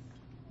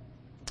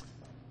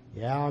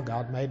 Yeah,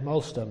 God made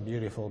most of them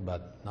beautiful,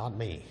 but not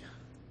me.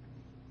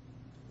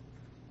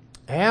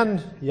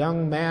 And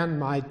young man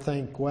might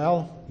think,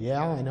 well,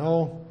 yeah, I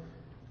know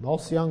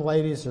most young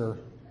ladies are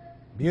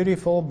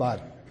beautiful,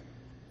 but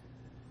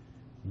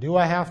do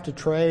I have to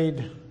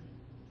trade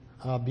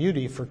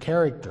beauty for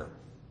character?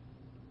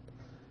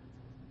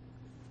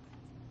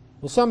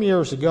 Well, some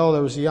years ago,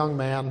 there was a young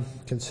man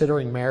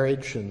considering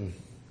marriage, and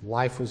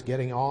life was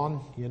getting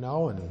on,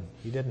 and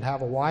he didn't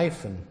have a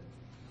wife, and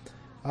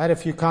I had a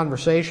few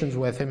conversations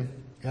with him,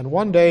 and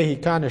one day he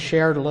kind of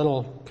shared a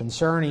little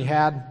concern he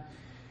had.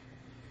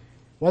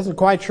 Wasn't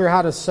quite sure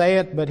how to say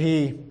it, but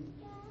he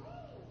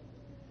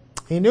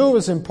knew it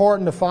was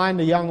important to find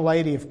a young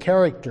lady of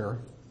character.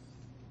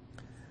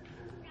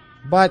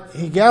 But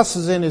he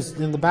guesses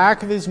in the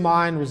back of his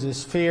mind was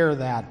this fear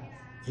that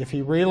if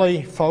he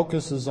really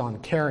focuses on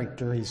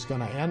character, he's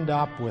going to end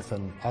up with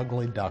an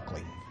ugly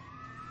duckling.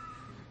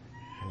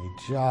 And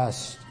he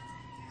just,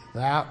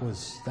 that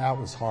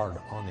was hard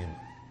on him.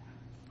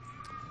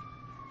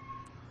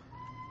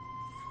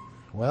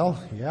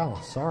 Well, yeah,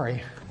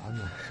 sorry.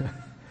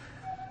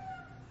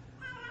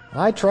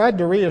 I tried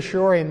to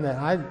reassure him that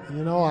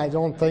I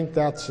don't think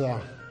that's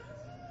a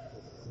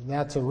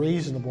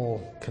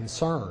reasonable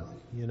concern.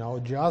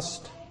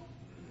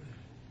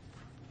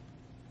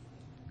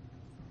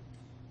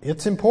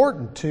 It's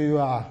important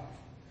to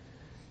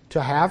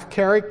have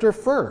character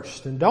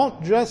first, and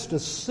don't just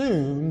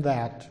assume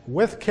that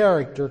with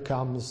character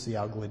comes the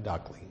ugly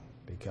duckling,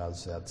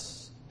 because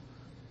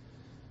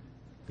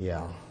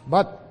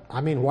But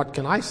what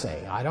can I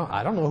say? I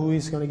don't know who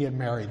he's going to get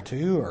married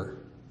to, or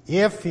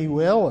if he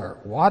will, or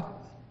what.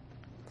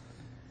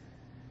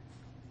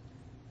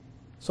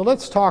 So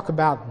let's talk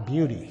about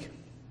beauty.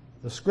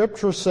 The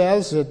Scripture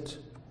says that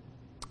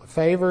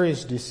favor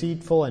is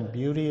deceitful and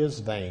beauty is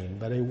vain,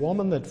 but a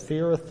woman that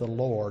feareth the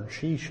Lord,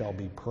 she shall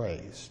be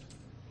praised.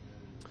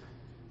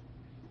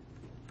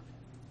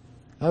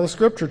 Now the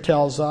Scripture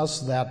tells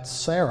us that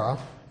Sarah,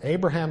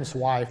 Abraham's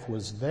wife,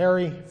 was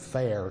very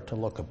fair to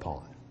look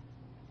upon.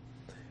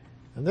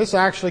 And this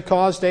actually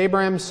caused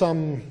Abraham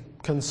some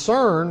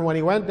concern when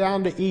he went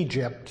down to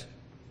Egypt,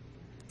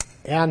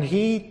 and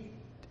he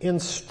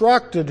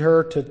instructed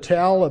her to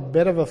tell a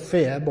bit of a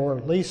fib, or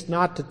at least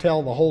not to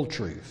tell the whole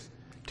truth.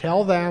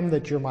 Tell them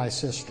that you're my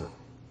sister.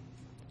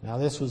 Now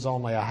this was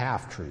only a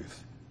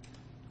half-truth,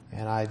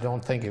 and I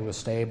don't think it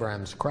was to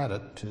Abraham's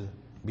credit to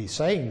be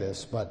saying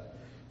this, but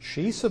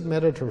she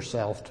submitted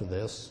herself to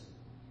this.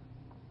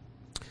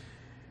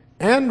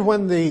 And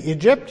when the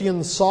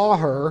Egyptians saw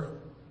her,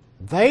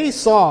 they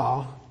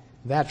saw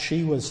that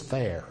she was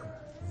fair,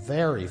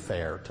 very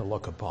fair to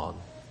look upon.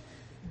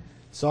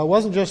 So it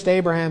wasn't just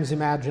Abraham's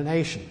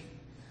imagination.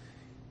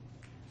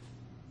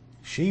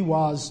 She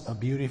was a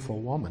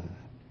beautiful woman.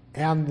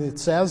 And it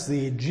says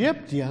the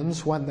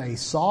Egyptians, when they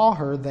saw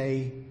her,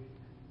 they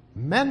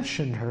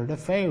mentioned her to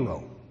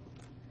Pharaoh.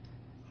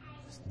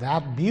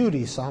 That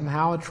beauty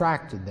somehow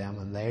attracted them,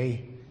 and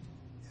they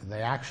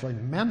actually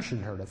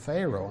mentioned her to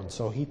Pharaoh, and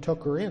so he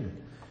took her in.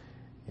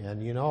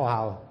 And you know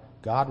how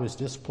God was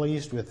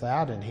displeased with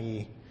that, and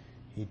he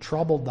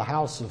troubled the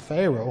house of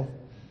Pharaoh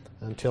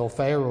until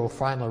Pharaoh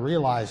finally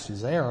realized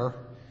his error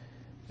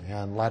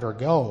and let her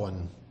go,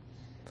 and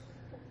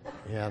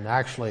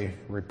actually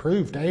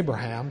reproved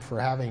Abraham for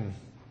having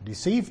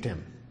deceived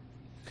him.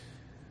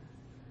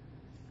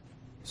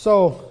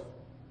 So,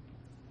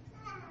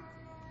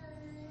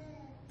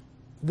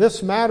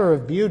 this matter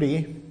of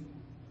beauty,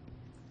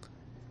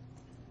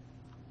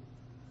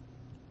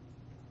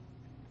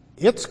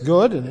 it's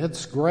good and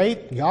it's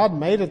great. God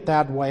made it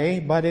that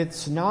way, but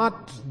it's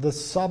not the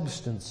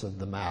substance of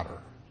the matter.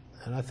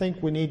 And I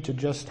think we need to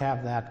just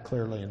have that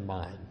clearly in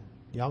mind.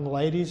 Young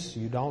ladies,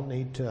 you don't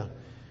need to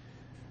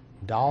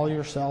doll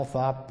yourself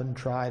up and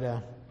try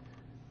to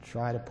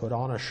put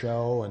on a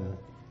show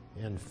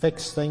and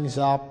fix things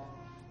up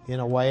in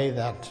a way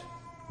that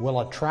will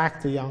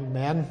attract the young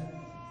men.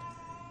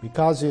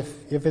 Because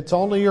if it's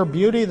only your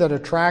beauty that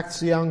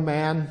attracts the young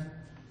man,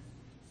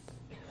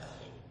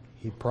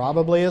 he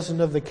probably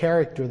isn't of the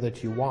character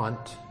that you want.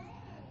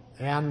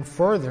 And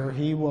further,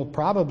 he will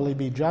probably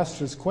be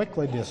just as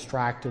quickly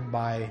distracted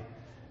by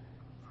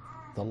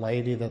the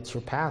lady that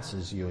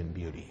surpasses you in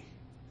beauty.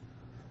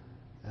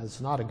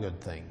 That's not a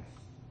good thing.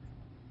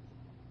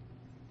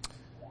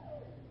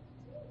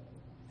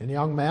 And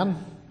young men,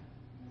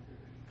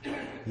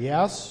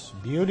 yes,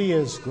 beauty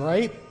is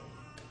great,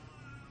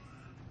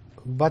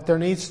 but there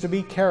needs to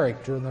be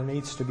character, there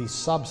needs to be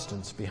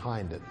substance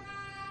behind it.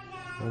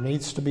 There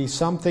needs to be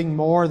something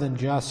more than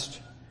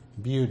just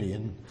beauty.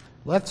 And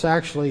let's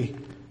actually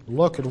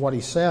look at what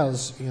he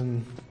says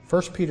in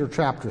 1 Peter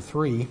chapter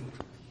 3.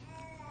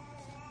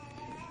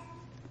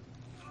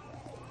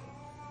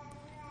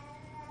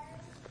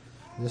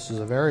 This is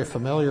a very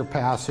familiar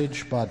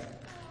passage, but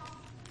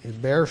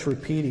it bears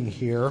repeating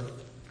here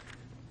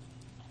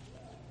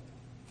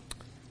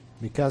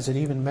because it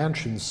even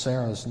mentions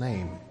Sarah's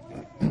name.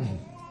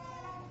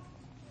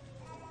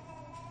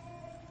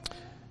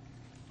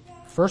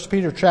 1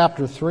 Peter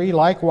chapter 3,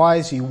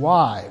 likewise, ye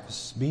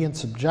wives, be in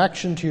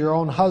subjection to your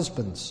own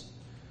husbands,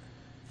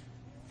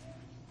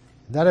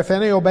 that if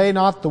any obey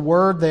not the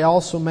word, they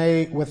also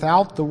may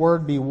without the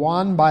word be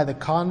won by the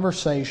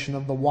conversation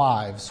of the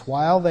wives,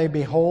 while they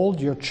behold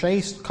your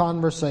chaste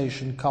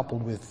conversation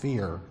coupled with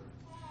fear.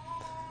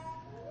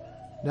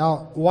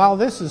 Now, while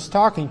this is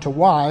talking to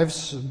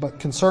wives, but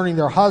concerning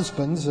their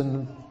husbands,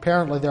 and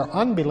apparently their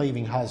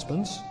unbelieving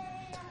husbands,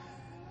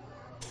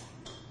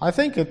 I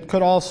think it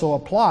could also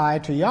apply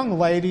to young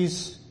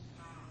ladies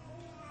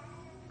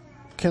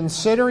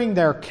considering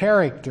their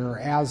character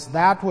as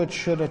that which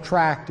should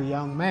attract a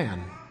young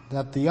man.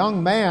 That the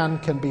young man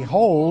can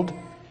behold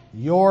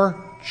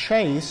your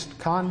chaste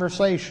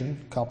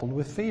conversation coupled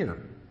with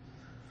fear.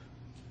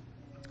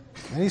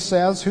 And he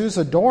says, whose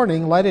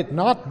adorning, let it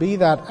not be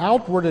that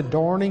outward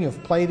adorning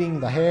of plaiting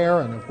the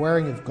hair and of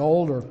wearing of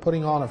gold or of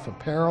putting on of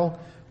apparel,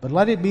 but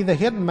let it be the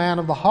hidden man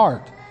of the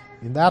heart,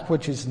 in that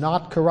which is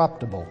not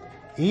corruptible,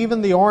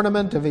 even the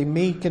ornament of a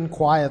meek and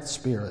quiet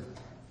spirit,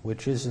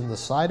 which is in the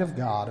sight of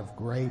God of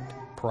great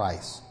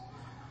price.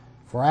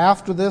 For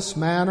after this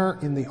manner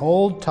in the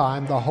old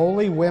time the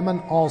holy women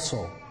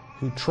also,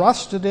 who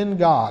trusted in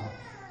God,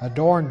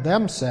 adorned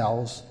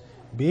themselves,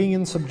 being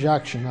in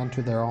subjection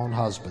unto their own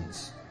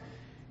husbands.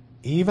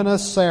 Even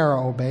as Sarah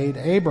obeyed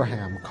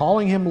Abraham,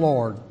 calling him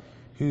Lord,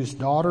 whose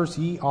daughters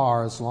ye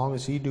are, as long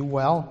as ye do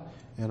well,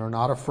 and are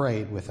not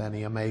afraid with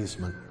any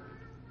amazement.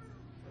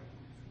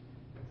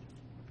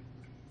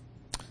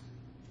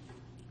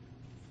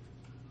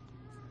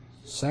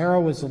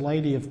 Sarah was a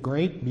lady of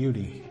great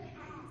beauty,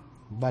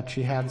 but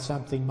she had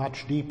something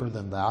much deeper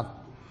than that.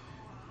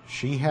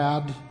 She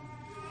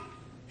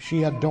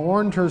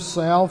adorned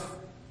herself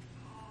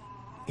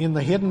in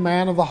the hidden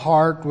man of the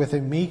heart with a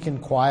meek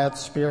and quiet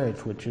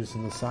spirit, which is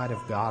in the sight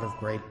of God of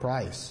great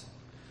price.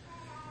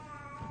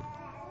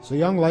 So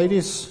young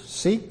ladies,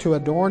 seek to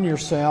adorn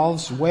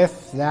yourselves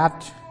with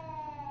that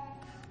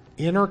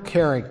inner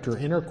character,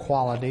 inner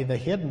quality, the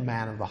hidden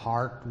man of the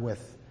heart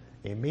with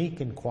a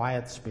meek and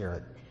quiet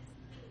spirit,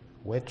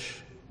 which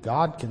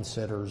God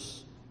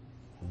considers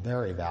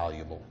very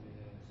valuable,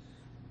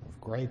 of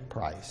great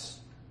price.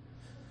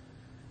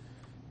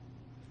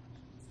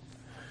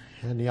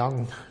 And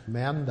young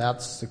men,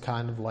 that's the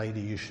kind of lady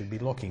you should be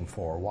looking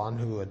for, one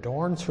who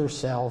adorns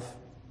herself,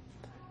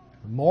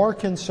 more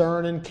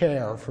concern and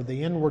care for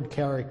the inward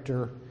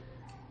character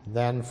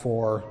than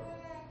for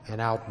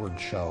an outward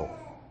show.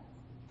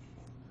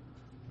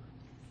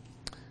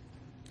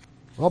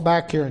 Well,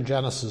 back here in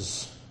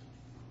Genesis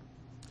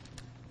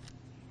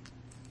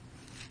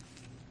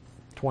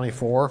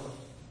 24.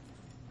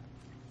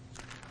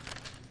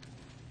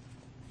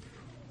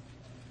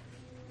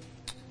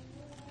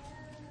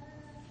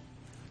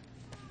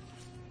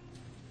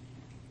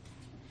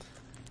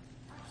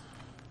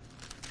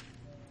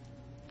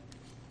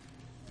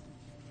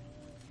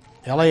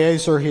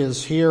 Eliezer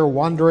is here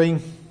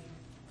wondering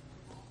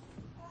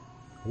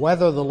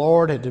whether the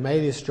Lord had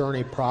made his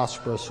journey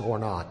prosperous or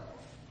not.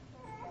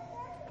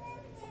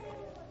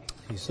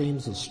 He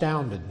seems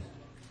astounded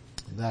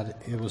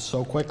that it was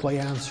so quickly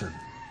answered.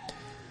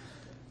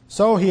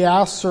 So he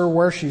asks her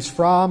where she's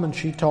from, and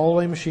she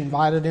told him. She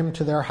invited him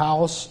to their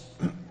house.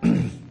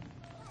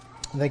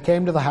 They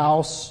came to the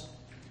house,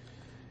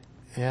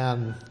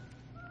 and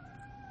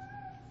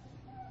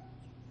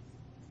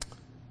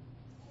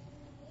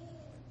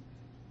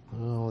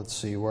let's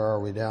see, where are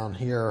we down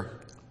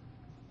here?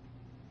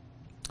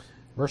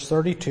 Verse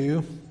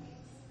 32.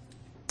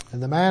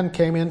 And the man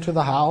came into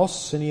the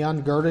house, and he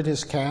ungirded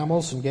his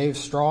camels, and gave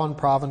straw and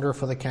provender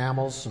for the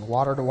camels, and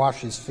water to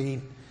wash his feet,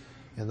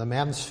 and the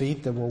men's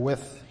feet that were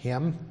with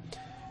him.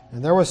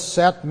 And there was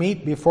set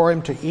meat before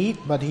him to eat,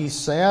 but he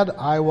said,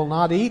 I will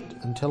not eat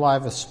until I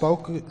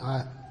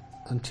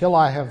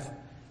have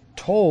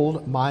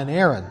told mine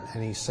errand.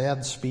 And he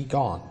said, Speak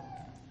on.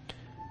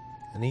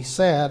 And he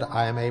said,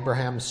 I am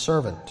Abraham's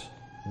servant,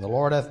 and the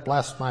Lord hath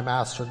blessed my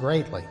master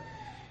greatly.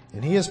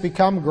 And he has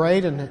become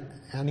great,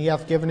 and he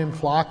hath given him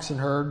flocks and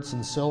herds,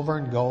 and silver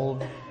and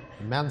gold,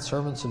 and men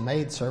servants and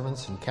maid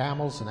servants, and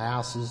camels and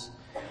asses.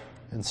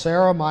 And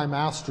Sarah, my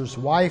master's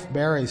wife,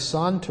 bare a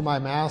son to my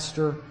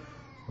master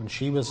when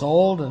she was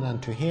old, and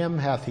unto him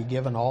hath he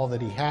given all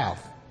that he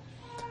hath.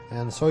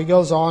 And so he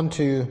goes on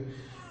to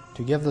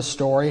give the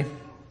story.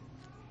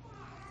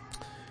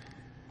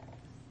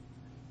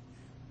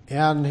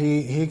 And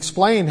he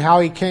explained how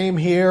he came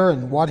here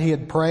and what he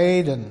had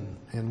prayed and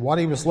what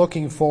he was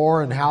looking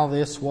for, and how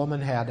this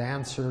woman had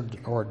answered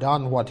or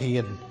done what he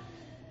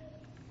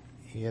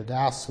had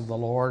asked of the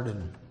Lord.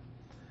 And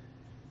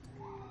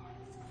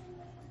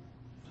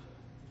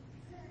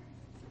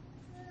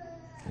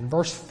in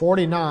verse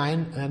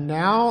 49, And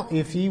now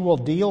if ye will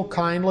deal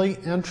kindly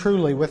and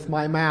truly with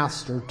my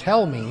master,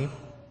 tell me,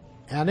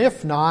 and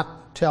if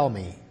not, tell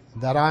me,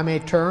 that I may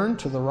turn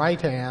to the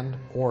right hand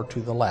or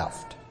to the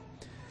left.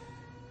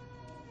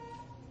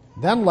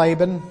 Then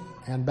Laban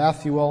and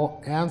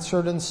Bethuel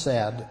answered and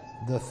said,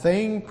 The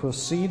thing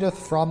proceedeth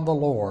from the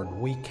Lord.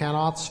 We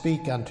cannot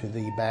speak unto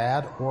thee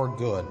bad or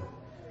good.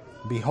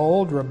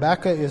 behold,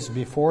 Rebekah is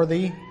before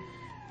thee.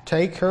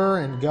 Take her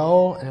and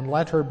go, and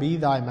let her be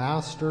thy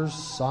master's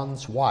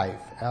son's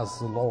wife, as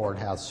the Lord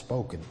hath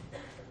spoken.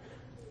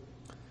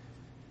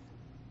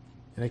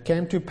 And it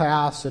came to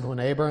pass that when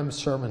Abraham's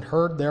servant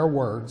heard their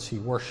words, he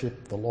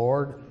worshipped the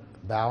Lord,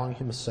 bowing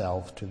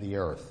himself to the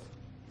earth.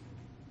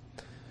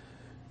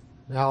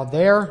 Now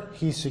there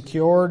he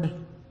secured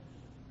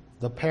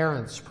the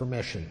parents'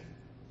 permission.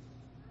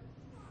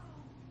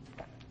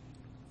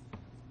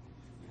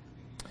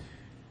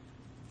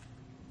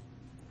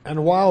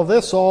 And while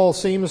this all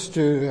seems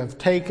to have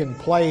taken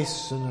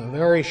place in a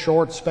very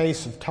short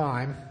space of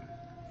time,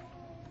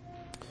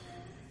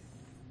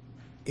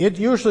 it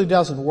usually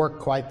doesn't work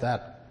quite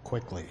that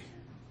quickly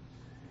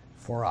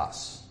for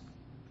us.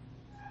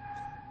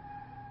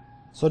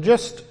 So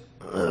just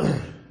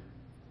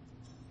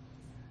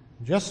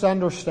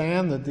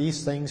understand that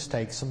these things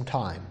take some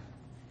time.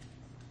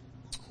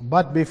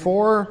 But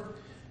before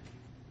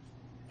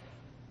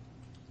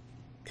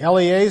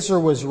Eliezer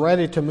was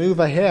ready to move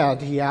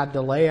ahead, he had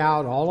to lay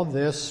out all of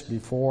this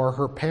before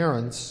her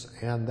parents,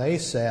 and they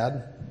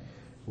said,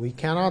 "We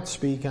cannot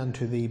speak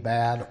unto thee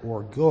bad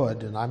or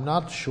good." And I'm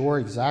not sure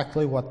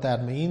exactly what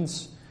that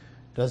means.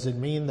 Does it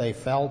mean they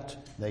felt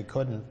they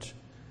couldn't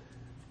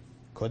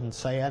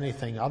say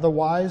anything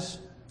otherwise?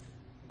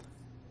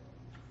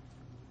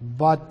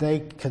 But they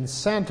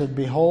consented.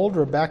 "Behold,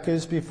 Rebekah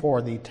is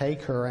before thee.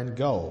 Take her and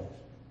go,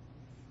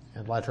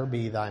 and let her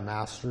be thy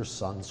master's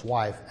son's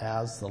wife,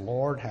 as the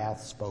Lord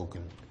hath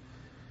spoken."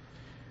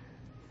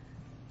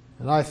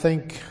 And I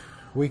think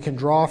we can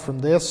draw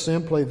from this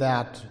simply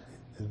that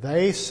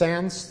they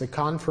sensed the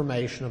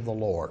confirmation of the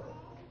Lord.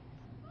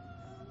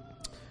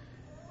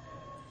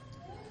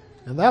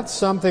 And that's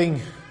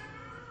something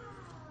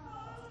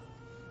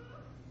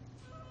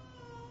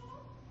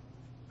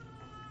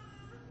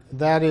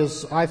that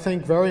is, I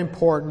think, very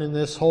important in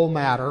this whole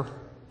matter,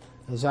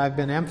 as I've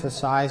been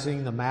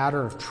emphasizing the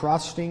matter of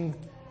trusting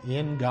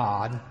in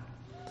God,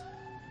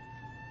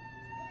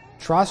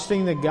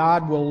 trusting that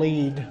God will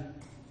lead,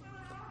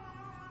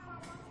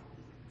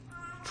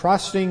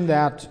 trusting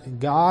that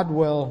God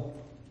will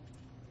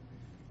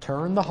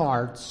turn the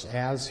hearts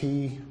as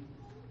He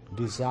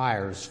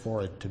desires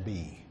for it to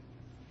be.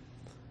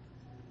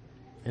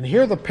 And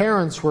here the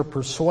parents were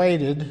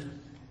persuaded,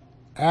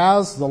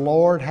 as the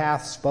Lord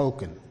hath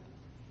spoken.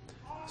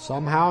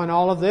 Somehow in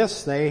all of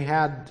this,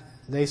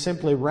 they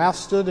simply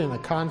rested in a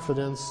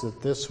confidence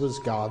that this was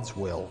God's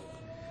will.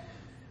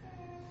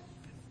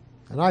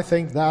 And I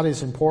think that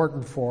is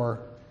important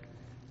for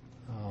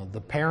the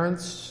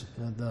parents,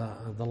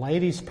 the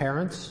lady's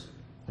parents.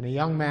 When a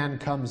young man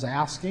comes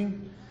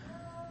asking,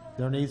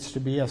 there needs to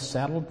be a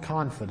settled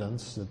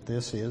confidence that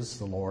this is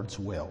the Lord's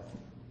will.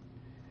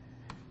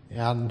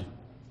 And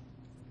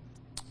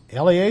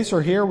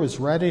Eliezer here was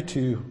ready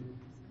to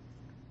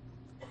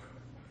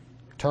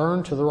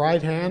turn to the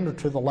right hand or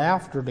to the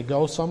left, or to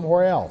go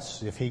somewhere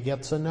else if he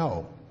gets a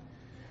no.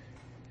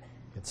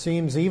 It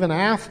seems even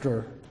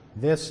after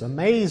this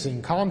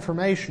amazing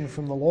confirmation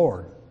from the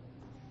Lord,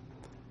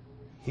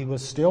 he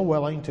was still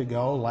willing to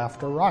go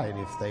left or right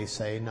if they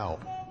say no.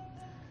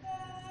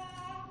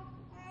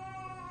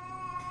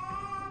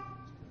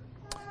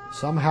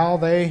 Somehow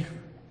they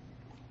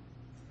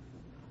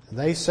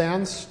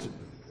sensed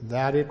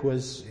that it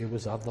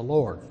was of the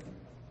Lord.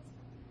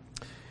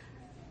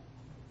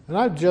 And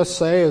I'd just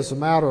say, as a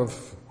matter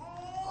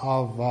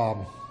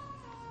of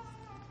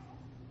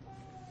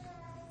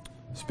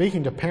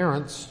speaking to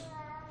parents,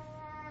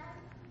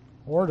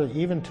 or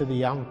even to the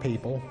young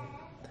people,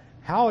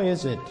 how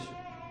is it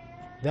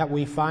that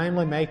we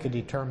finally make a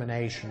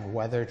determination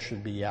whether it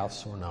should be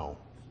yes or no?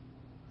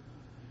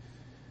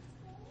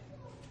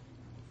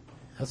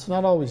 That's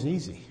not always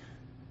easy.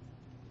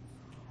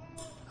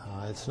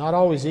 It's not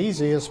always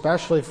easy,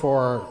 especially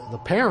for the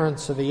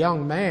parents of the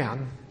young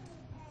man.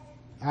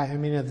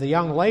 Of the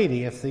young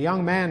lady. If the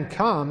young man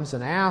comes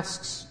and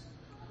asks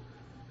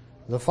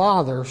the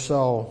father,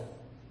 "So,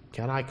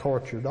 can I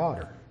court your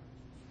daughter?"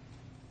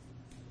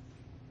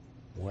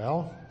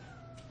 Well,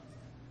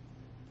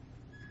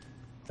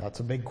 that's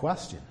a big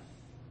question.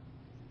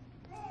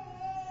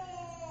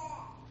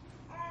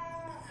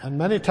 And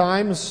many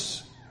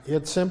times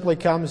it simply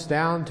comes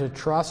down to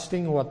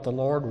trusting what the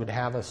Lord would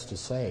have us to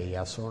say,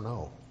 yes or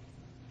no.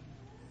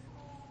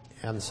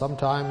 And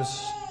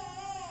sometimes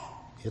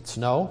it's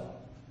no,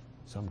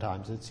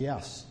 sometimes it's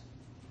yes.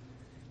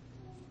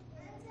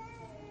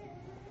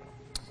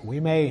 We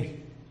may,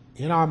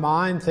 in our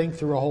mind, think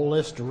through a whole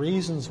list of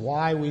reasons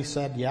why we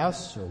said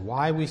yes or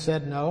why we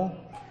said no.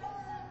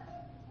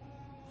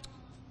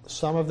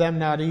 Some of them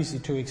not easy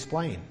to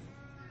explain.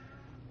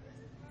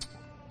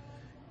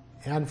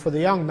 And for the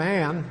young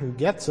man who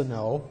gets a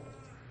no,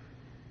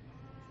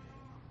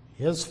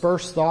 his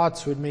first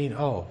thoughts would mean,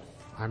 "Oh,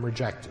 I'm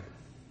rejected.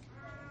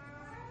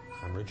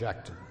 I'm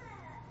rejected."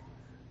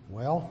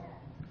 Well,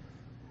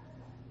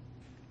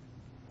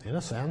 in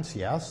a sense,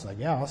 yes, I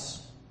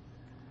guess.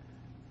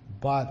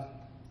 But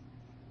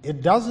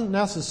it doesn't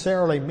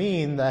necessarily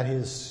mean that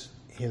his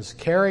his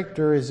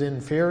character is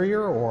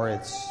inferior, or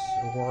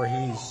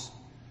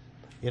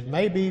it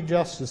may be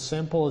just as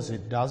simple as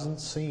it doesn't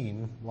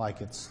seem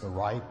like it's the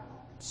right,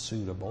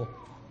 suitable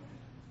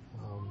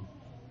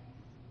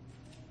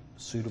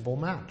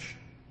match.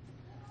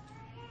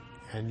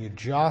 And you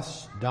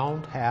just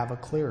don't have a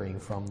clearing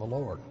from the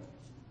Lord.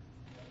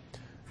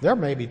 There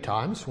may be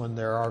times when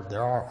there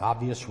are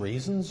obvious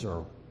reasons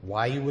or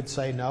why you would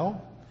say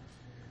no.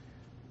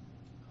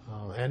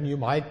 And you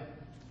might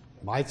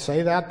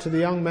say that to the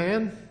young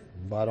man,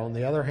 but on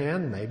the other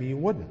hand, maybe you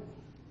wouldn't.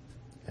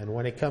 And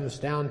when it comes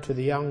down to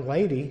the young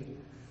lady,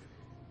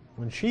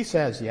 when she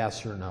says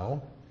yes or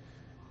no,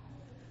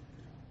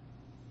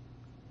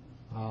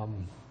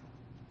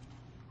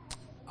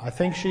 I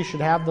think she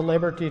should have the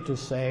liberty to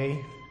say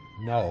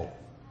no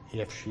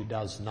if she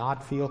does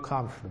not feel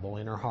comfortable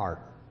in her heart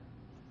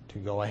to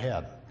go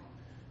ahead.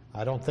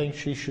 I don't think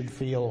she should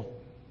feel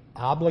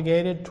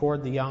obligated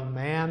toward the young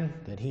man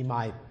that he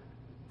might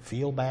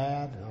feel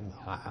bad.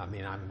 I'm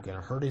going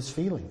to hurt his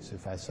feelings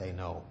if I say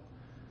no.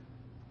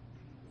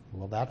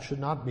 Well, that should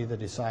not be the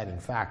deciding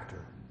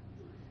factor.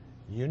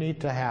 You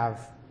need to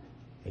have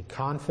a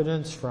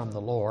confidence from the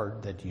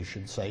Lord that you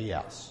should say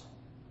yes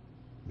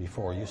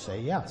before you say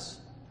yes.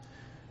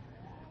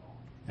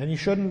 And you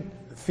shouldn't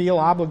feel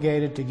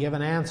obligated to give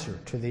an answer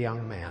to the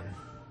young man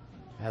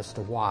as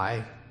to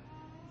why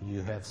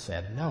you have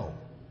said no.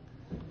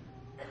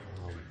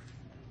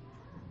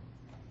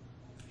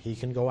 He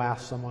can go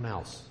ask someone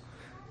else.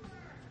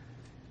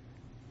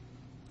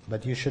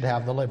 But you should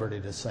have the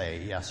liberty to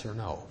say yes or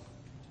no.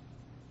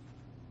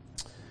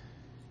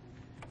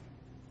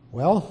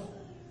 Well,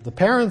 the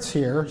parents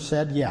here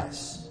said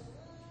yes.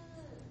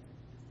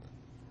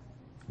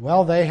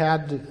 Well, they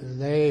had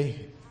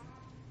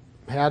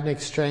an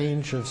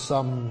exchange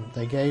of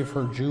they gave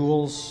her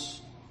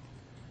jewels,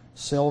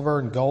 silver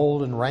and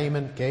gold and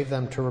raiment, gave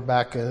them to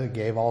Rebekah,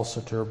 gave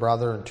also to her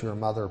brother and to her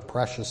mother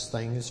precious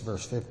things,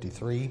 verse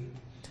 53.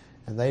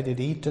 And they did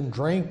eat and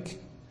drink,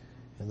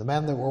 and the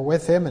men that were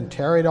with him, and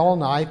tarried all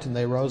night, and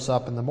they rose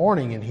up in the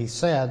morning, and he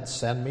said,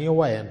 Send me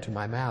away unto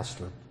my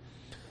master.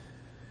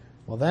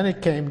 Well, then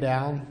it came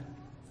down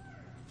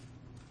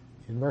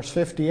in verse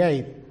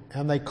 58,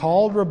 and they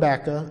called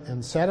Rebekah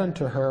and said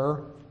unto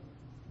her,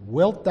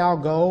 Wilt thou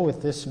go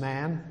with this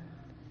man?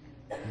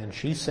 And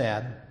she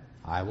said,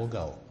 I will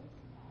go.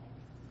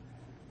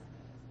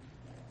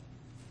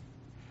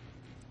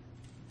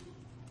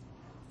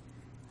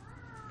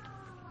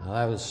 Now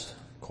that was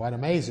quite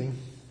amazing.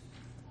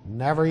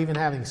 Never even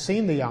having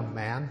seen the young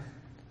man,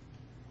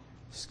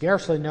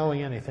 scarcely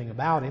knowing anything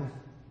about him,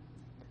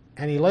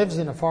 and he lives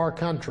in a far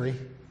country,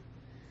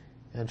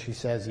 and she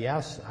says,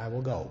 Yes, I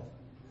will go.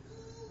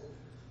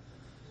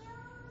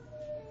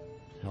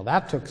 Now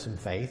that took some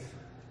faith.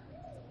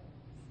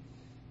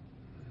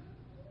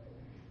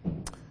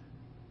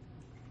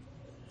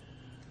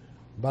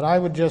 But I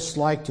would just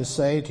like to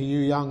say to you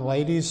young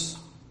ladies,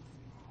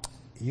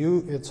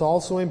 it's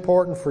also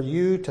important for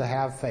you to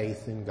have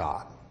faith in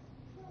God.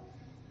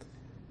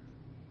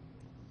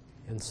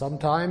 And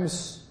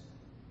sometimes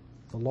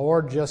the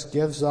Lord just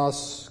gives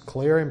us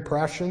clear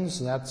impressions.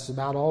 That's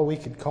about all we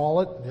could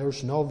call it.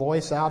 There's no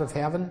voice out of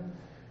heaven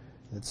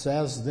that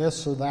says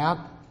this or that.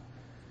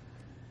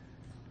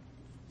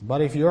 But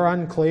if you're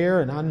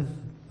unclear and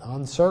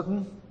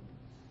uncertain,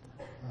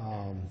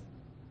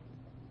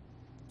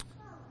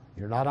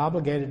 you're not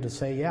obligated to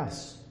say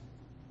yes.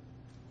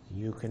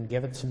 You can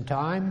give it some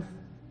time.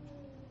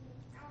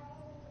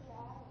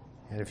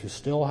 And if you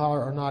still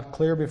are not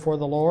clear before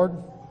the Lord,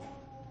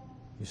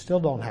 you still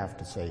don't have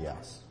to say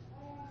yes.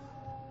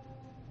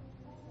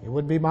 It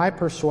would be my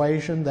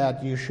persuasion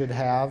that you should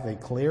have a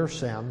clear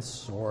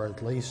sense, or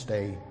at least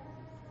a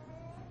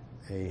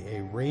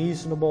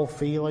reasonable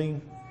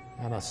feeling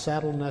and a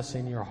settledness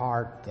in your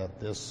heart that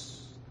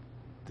this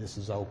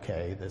is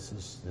okay, this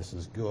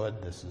is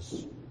good, this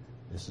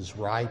is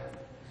right.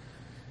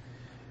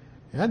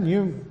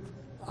 And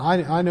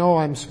I know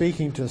I'm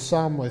speaking to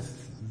some with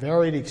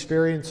varied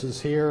experiences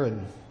here,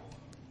 and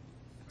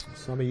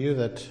some of you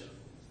that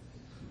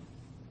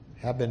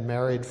have been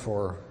married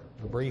for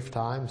a brief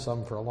time,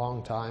 some for a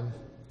long time.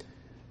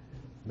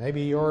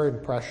 Maybe your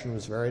impression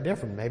was very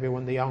different. Maybe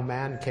when the young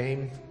man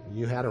came,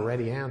 you had a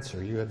ready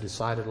answer. You had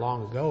decided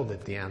long ago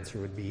that the answer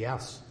would be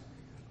yes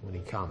when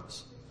he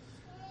comes.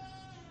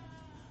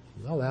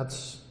 Well,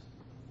 that's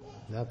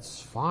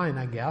fine,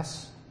 I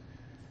guess,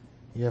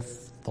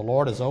 if the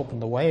Lord has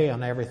opened the way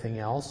on everything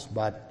else,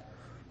 but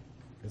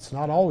it's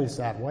not always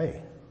that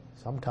way.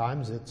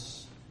 Sometimes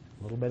it's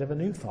a little bit of a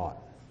new thought.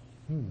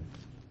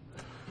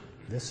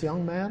 This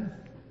young man,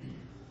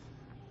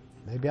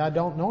 maybe I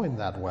don't know him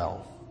that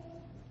well.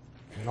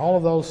 And all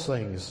of those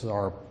things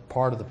are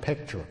part of the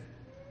picture.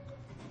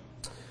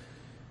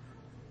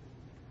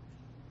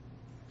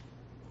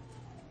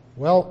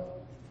 Well,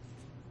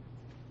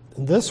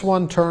 this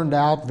one turned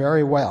out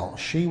very well.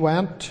 She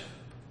went,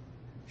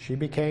 she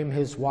became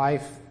his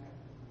wife.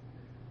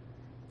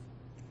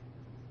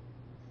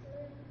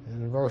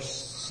 In verse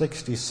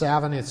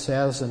 67 it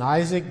says, And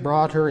Isaac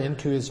brought her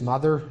into his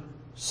mother's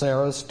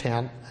Sarah's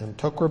tent and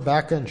took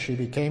Rebekah, and she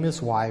became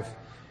his wife,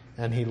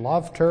 and he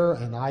loved her,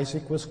 and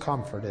Isaac was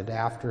comforted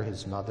after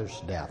his mother's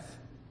death.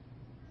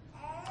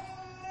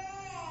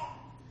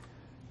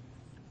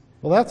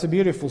 Well, that's a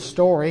beautiful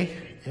story,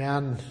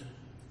 and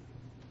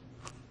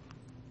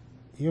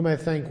you may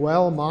think,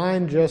 well,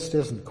 mine just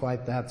isn't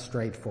quite that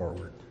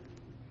straightforward.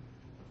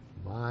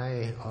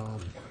 My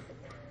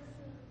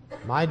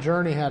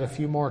journey had a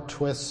few more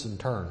twists and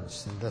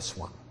turns than this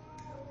one.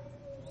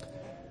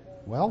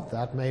 Well,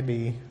 that may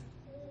be.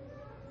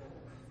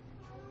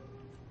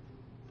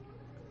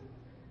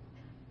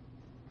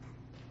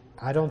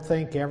 I don't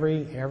think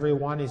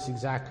everyone is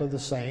exactly the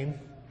same.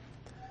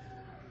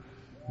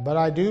 But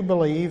I do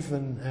believe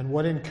and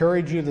would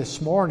encourage you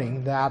this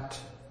morning that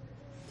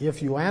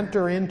if you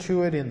enter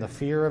into it in the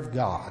fear of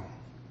God,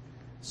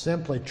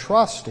 simply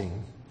trusting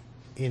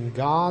in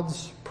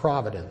God's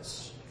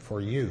providence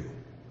for you,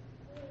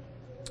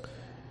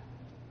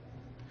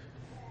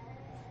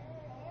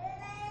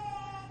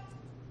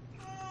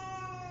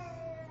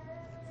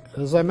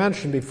 as I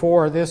mentioned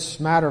before, this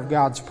matter of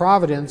God's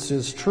providence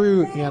is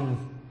true in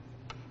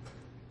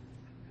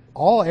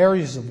all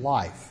areas of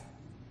life.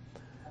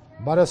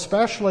 But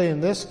especially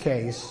in this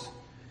case,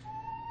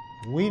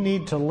 we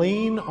need to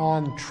lean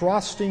on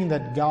trusting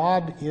that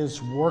God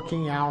is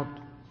working out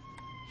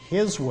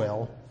His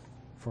will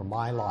for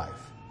my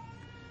life.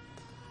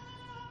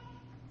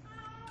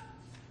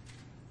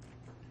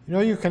 You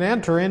know, you can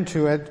enter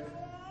into it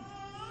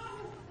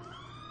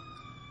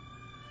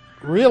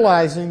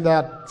realizing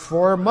that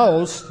for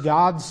most,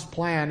 God's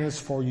plan is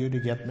for you to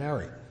get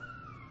married.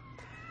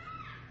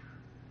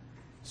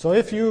 So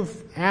if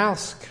you've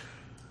asked,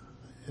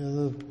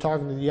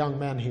 talking to the young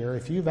men here,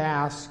 if you've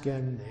asked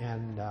and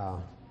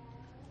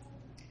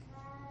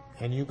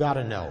you got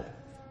to know,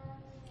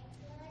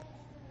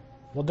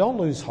 well, don't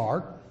lose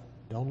heart,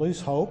 don't lose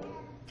hope.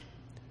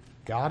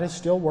 God is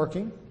still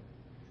working.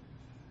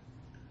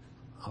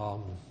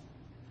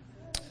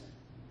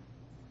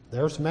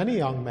 There's many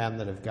young men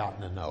that have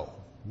gotten a no.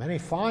 Many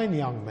fine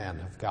young men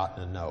have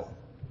gotten a no.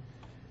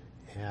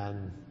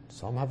 And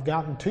some have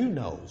gotten 2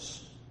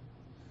 no's.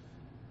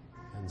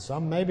 And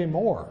some maybe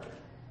more.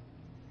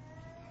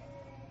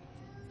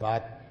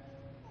 But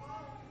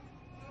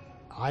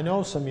I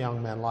know some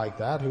young men like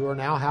that who are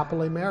now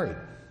happily married.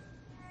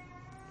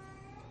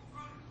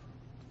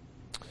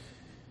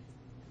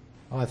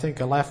 Well, I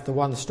think I left the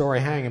one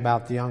story hanging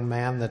about the young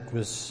man that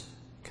was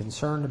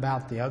concerned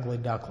about the ugly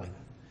duckling.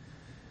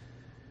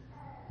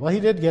 Well, he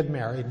did get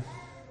married.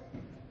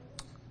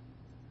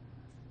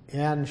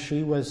 And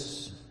she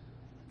was,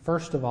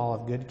 first of all,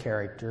 of good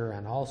character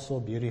and also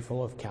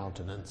beautiful of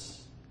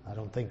countenance. I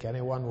don't think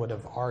anyone would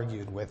have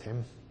argued with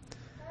him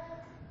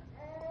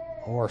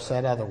or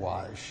said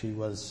otherwise. She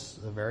was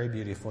a very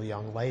beautiful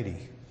young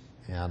lady,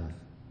 and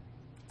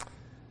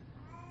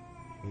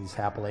he's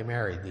happily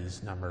married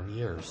these number of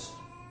years.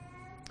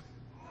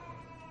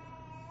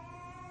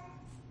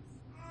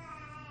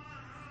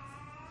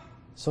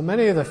 So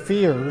many of the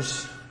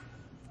fears,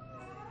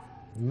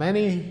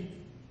 many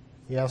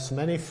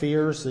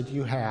fears that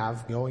you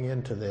have going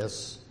into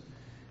this,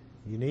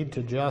 you need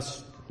to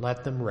just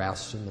let them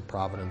rest in the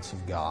providence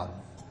of God.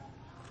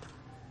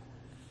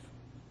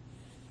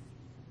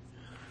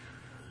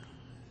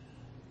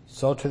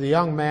 So to the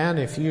young man,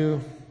 if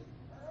you're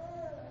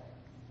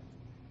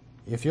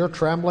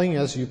trembling,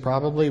 as you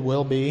probably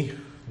will be,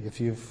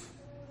 if you've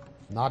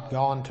not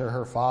gone to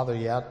her father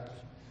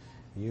yet,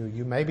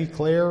 you may be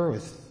clear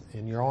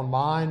in your own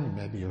mind,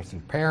 maybe with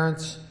your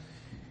parents.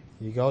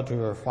 You go to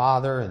her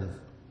father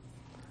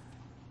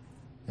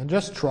and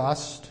just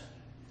trust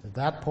at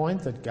that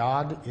point that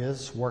God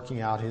is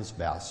working out His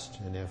best.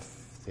 And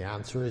if the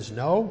answer is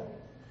no,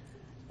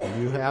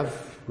 you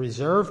have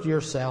reserved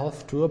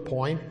yourself to a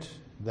point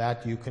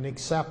that you can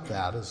accept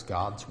that as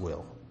God's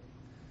will.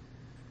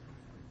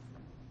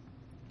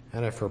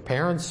 And if her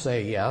parents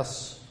say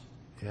yes,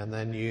 and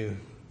then you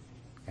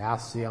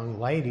ask the young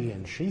lady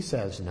and she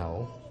says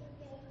no,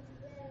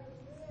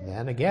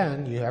 then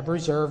again, you have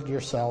reserved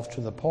yourself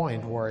to the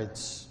point where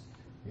it's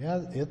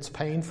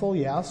painful,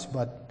 yes,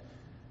 but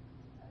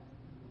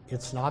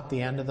it's not the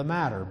end of the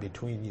matter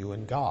between you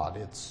and God.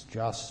 It's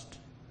just,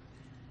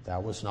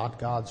 that was not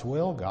God's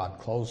will. God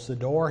closed the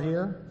door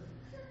here,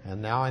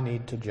 and now I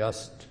need to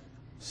just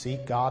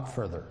seek God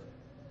further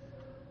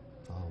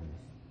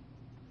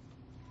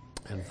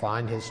and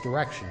find His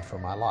direction for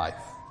my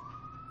life.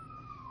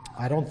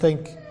 I don't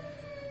think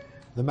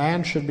the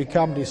man should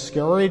become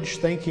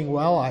discouraged thinking,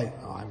 well, I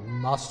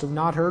must have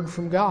not heard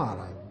from God,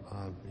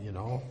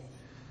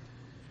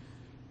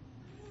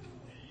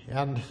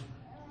 And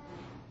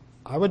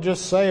I would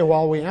just say,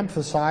 while we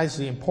emphasize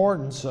the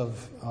importance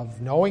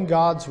of knowing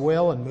God's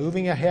will and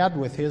moving ahead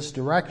with His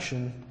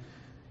direction,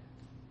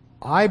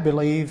 I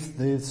believe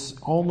it's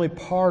only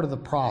part of the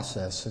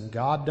process, and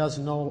God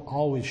doesn't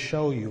always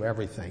show you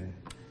everything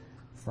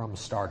from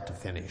start to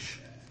finish.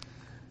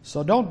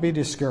 So don't be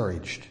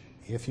discouraged.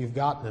 If you've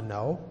gotten a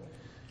no,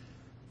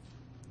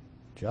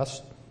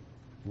 just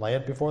lay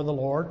it before the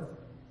Lord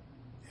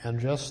And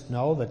just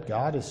know that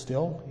God is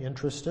still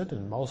interested,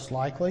 and most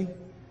likely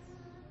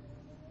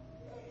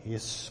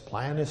His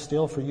plan is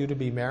still for you to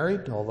be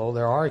married, although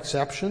there are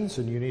exceptions,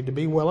 and you need to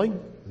be willing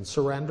and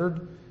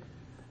surrendered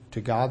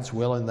to God's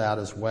will in that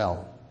as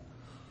well.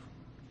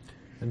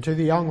 And to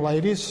the young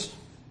ladies,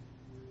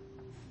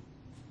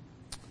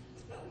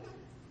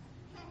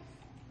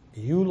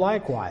 you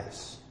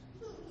likewise,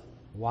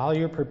 while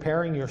you're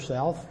preparing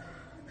yourself,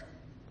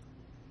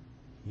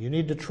 you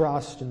need to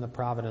trust in the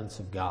providence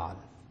of God.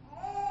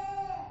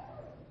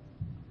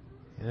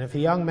 And if a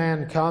young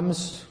man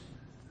comes,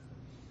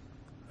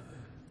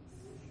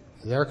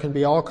 there can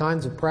be all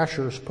kinds of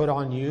pressures put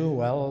on you.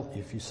 Well,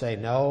 if you say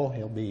no,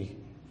 he'll be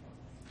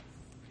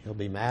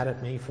mad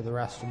at me for the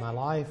rest of my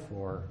life,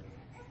 or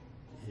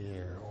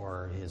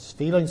his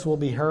feelings will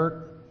be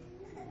hurt.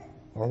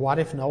 Or what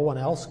if no one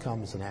else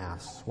comes and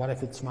asks? What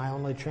if it's my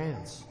only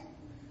chance?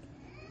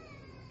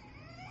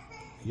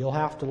 You'll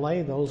have to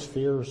lay those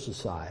fears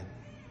aside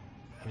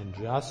and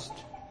just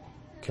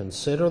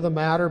consider the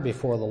matter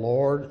before the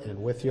Lord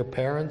and with your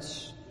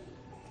parents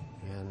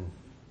and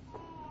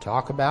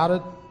talk about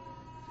it.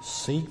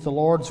 Seek the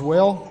Lord's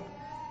will.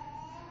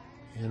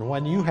 And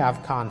when you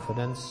have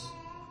confidence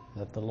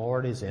that the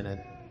Lord is in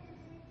it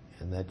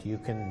and that you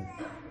can,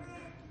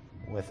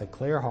 with a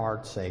clear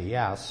heart, say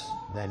yes,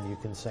 then you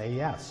can say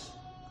yes.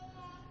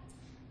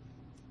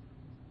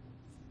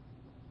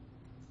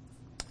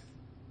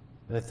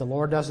 But if the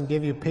Lord doesn't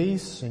give you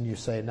peace and you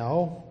say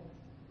no,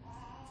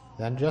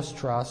 then just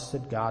trust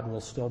that God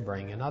will still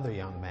bring another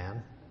young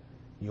man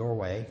your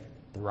way,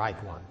 the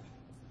right one.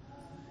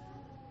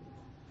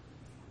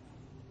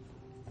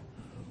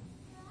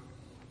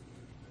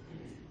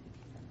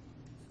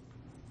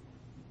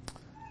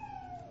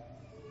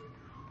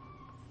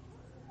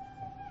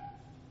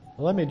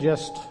 Let me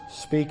just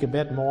speak a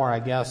bit more, I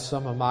guess,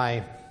 some of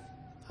my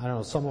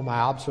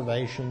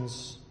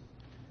observations.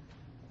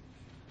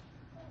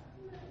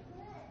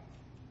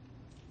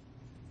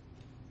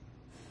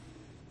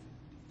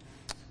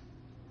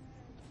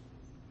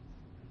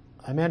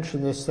 I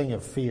mentioned this thing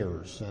of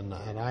fears, and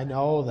I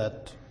know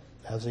that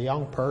as a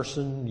young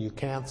person, you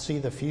can't see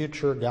the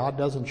future. God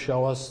doesn't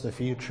show us the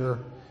future.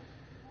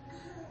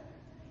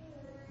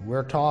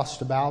 We're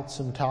tossed about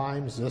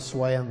sometimes this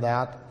way and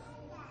that.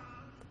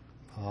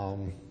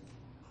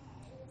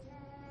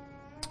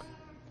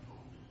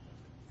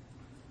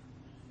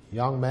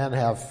 Young men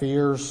have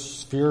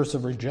fears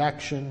of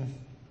rejection.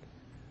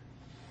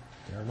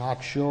 They're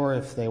not sure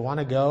if they want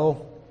to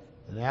go.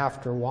 And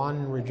after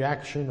one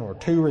rejection or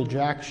two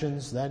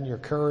rejections, then your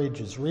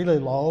courage is really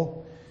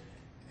low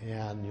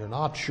and you're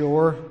not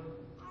sure.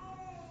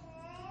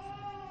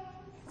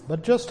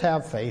 But just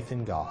have faith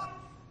in God.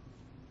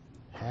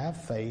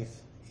 Have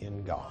faith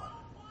in God.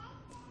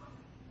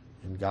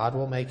 And God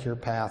will make your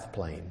path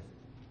plain.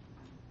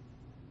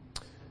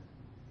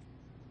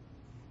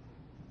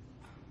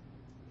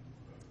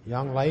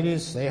 Young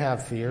ladies, they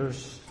have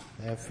fears.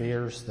 They have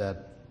fears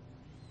that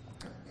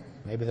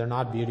maybe they're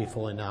not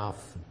beautiful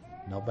enough.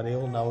 Nobody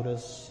will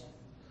notice.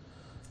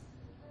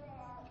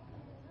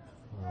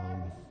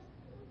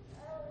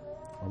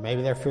 Or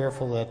maybe they're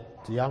fearful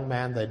that the young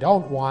man they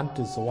don't want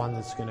is the one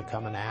that's going to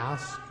come and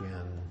ask.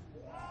 And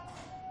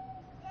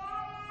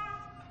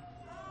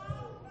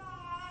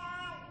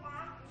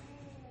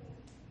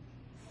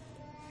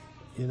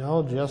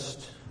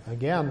just,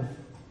 again,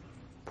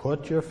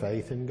 put your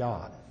faith in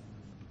God.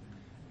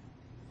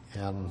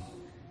 And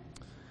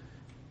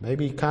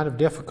maybe kind of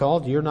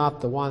difficult. You're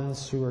not the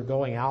ones who are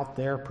going out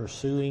there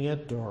pursuing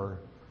it or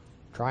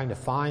trying to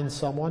find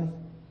someone.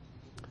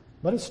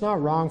 But it's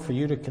not wrong for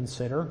you to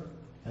consider,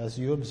 as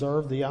you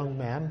observe the young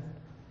man,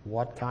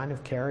 what kind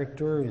of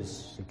character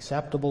is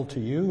acceptable to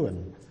you.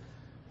 And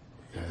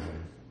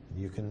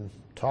you can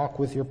talk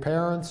with your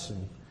parents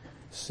and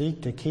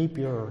seek to keep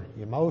your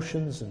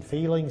emotions and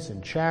feelings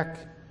in check,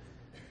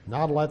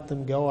 not let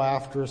them go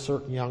after a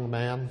certain young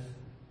man.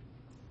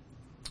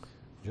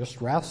 Just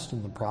rest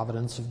in the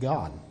providence of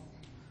God.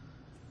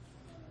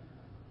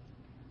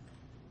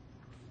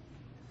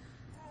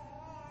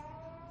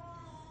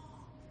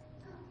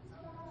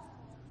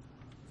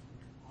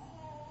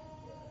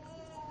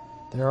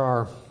 There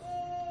are,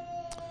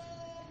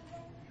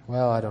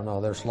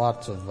 there's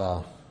lots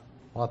of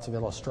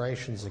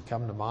illustrations that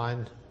come to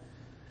mind.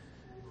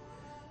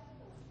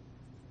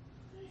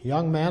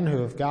 Young men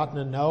who have gotten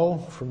a no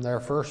from their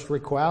first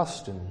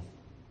request and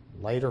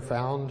later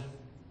found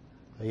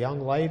a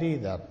young lady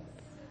that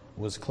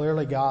was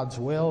clearly God's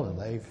will, and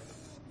they've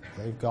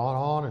gone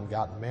on and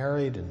gotten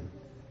married, and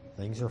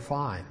things are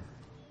fine.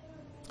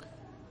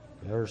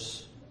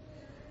 There's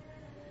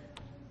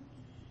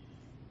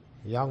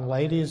young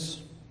ladies,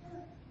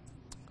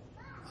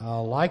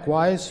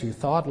 likewise, who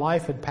thought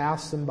life had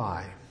passed them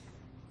by,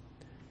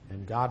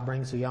 and God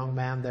brings a young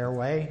man their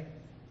way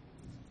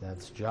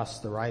that's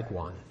just the right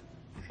one,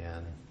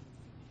 and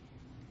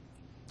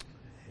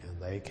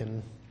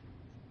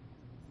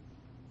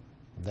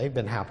they've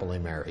been happily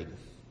married.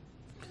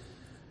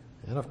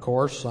 And of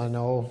course, I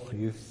know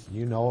you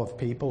know of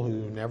people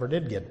who never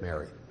did get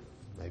married.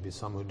 maybe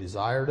some who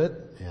desired it,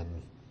 and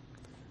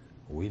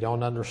we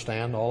don't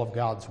understand all of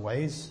God's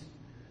ways.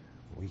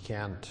 We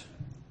can't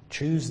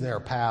choose their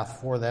path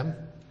for them.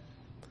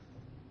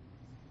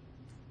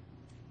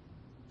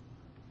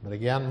 But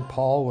again,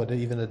 Paul would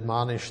even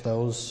admonish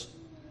those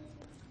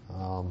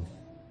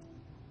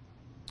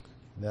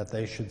that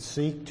they should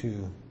seek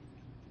to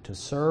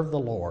serve the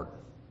Lord.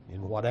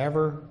 In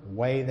whatever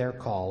way they're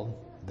called,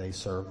 they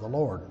serve the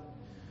Lord.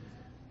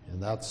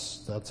 And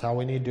that's how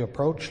we need to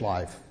approach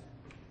life.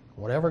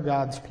 Whatever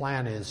God's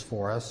plan is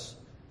for us,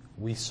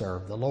 we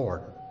serve the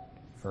Lord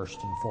first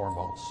and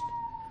foremost.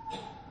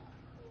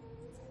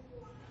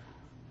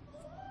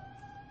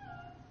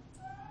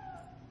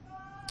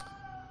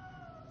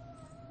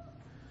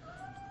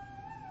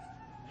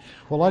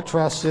 Well, I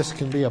trust this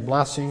can be a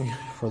blessing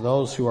for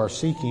those who are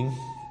seeking.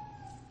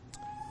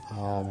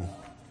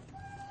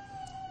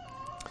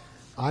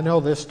 I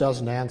know this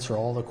doesn't answer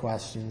all the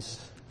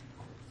questions.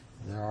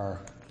 There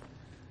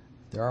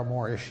are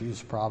more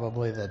issues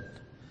probably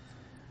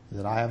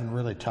that I haven't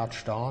really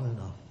touched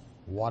on,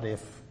 what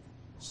if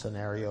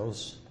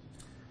scenarios.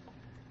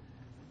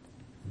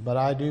 But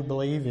I do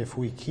believe if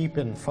we keep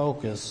in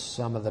focus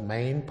some of the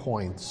main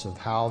points of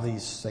how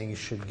these things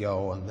should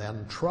go, and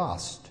then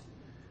trust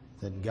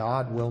that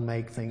God will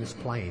make things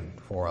plain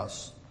for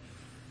us.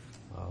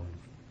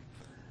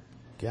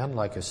 Again,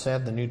 like I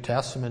said, the New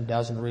Testament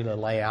doesn't really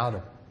lay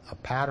out a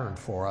pattern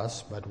for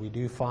us, but we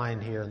do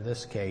find here in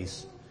this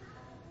case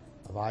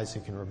of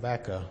Isaac and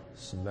Rebekah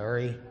some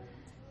very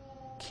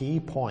key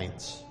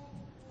points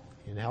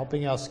in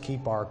helping us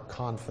keep our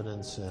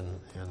confidence and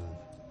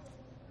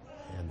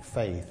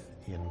faith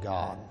in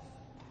God.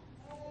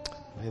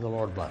 May the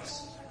Lord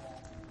bless.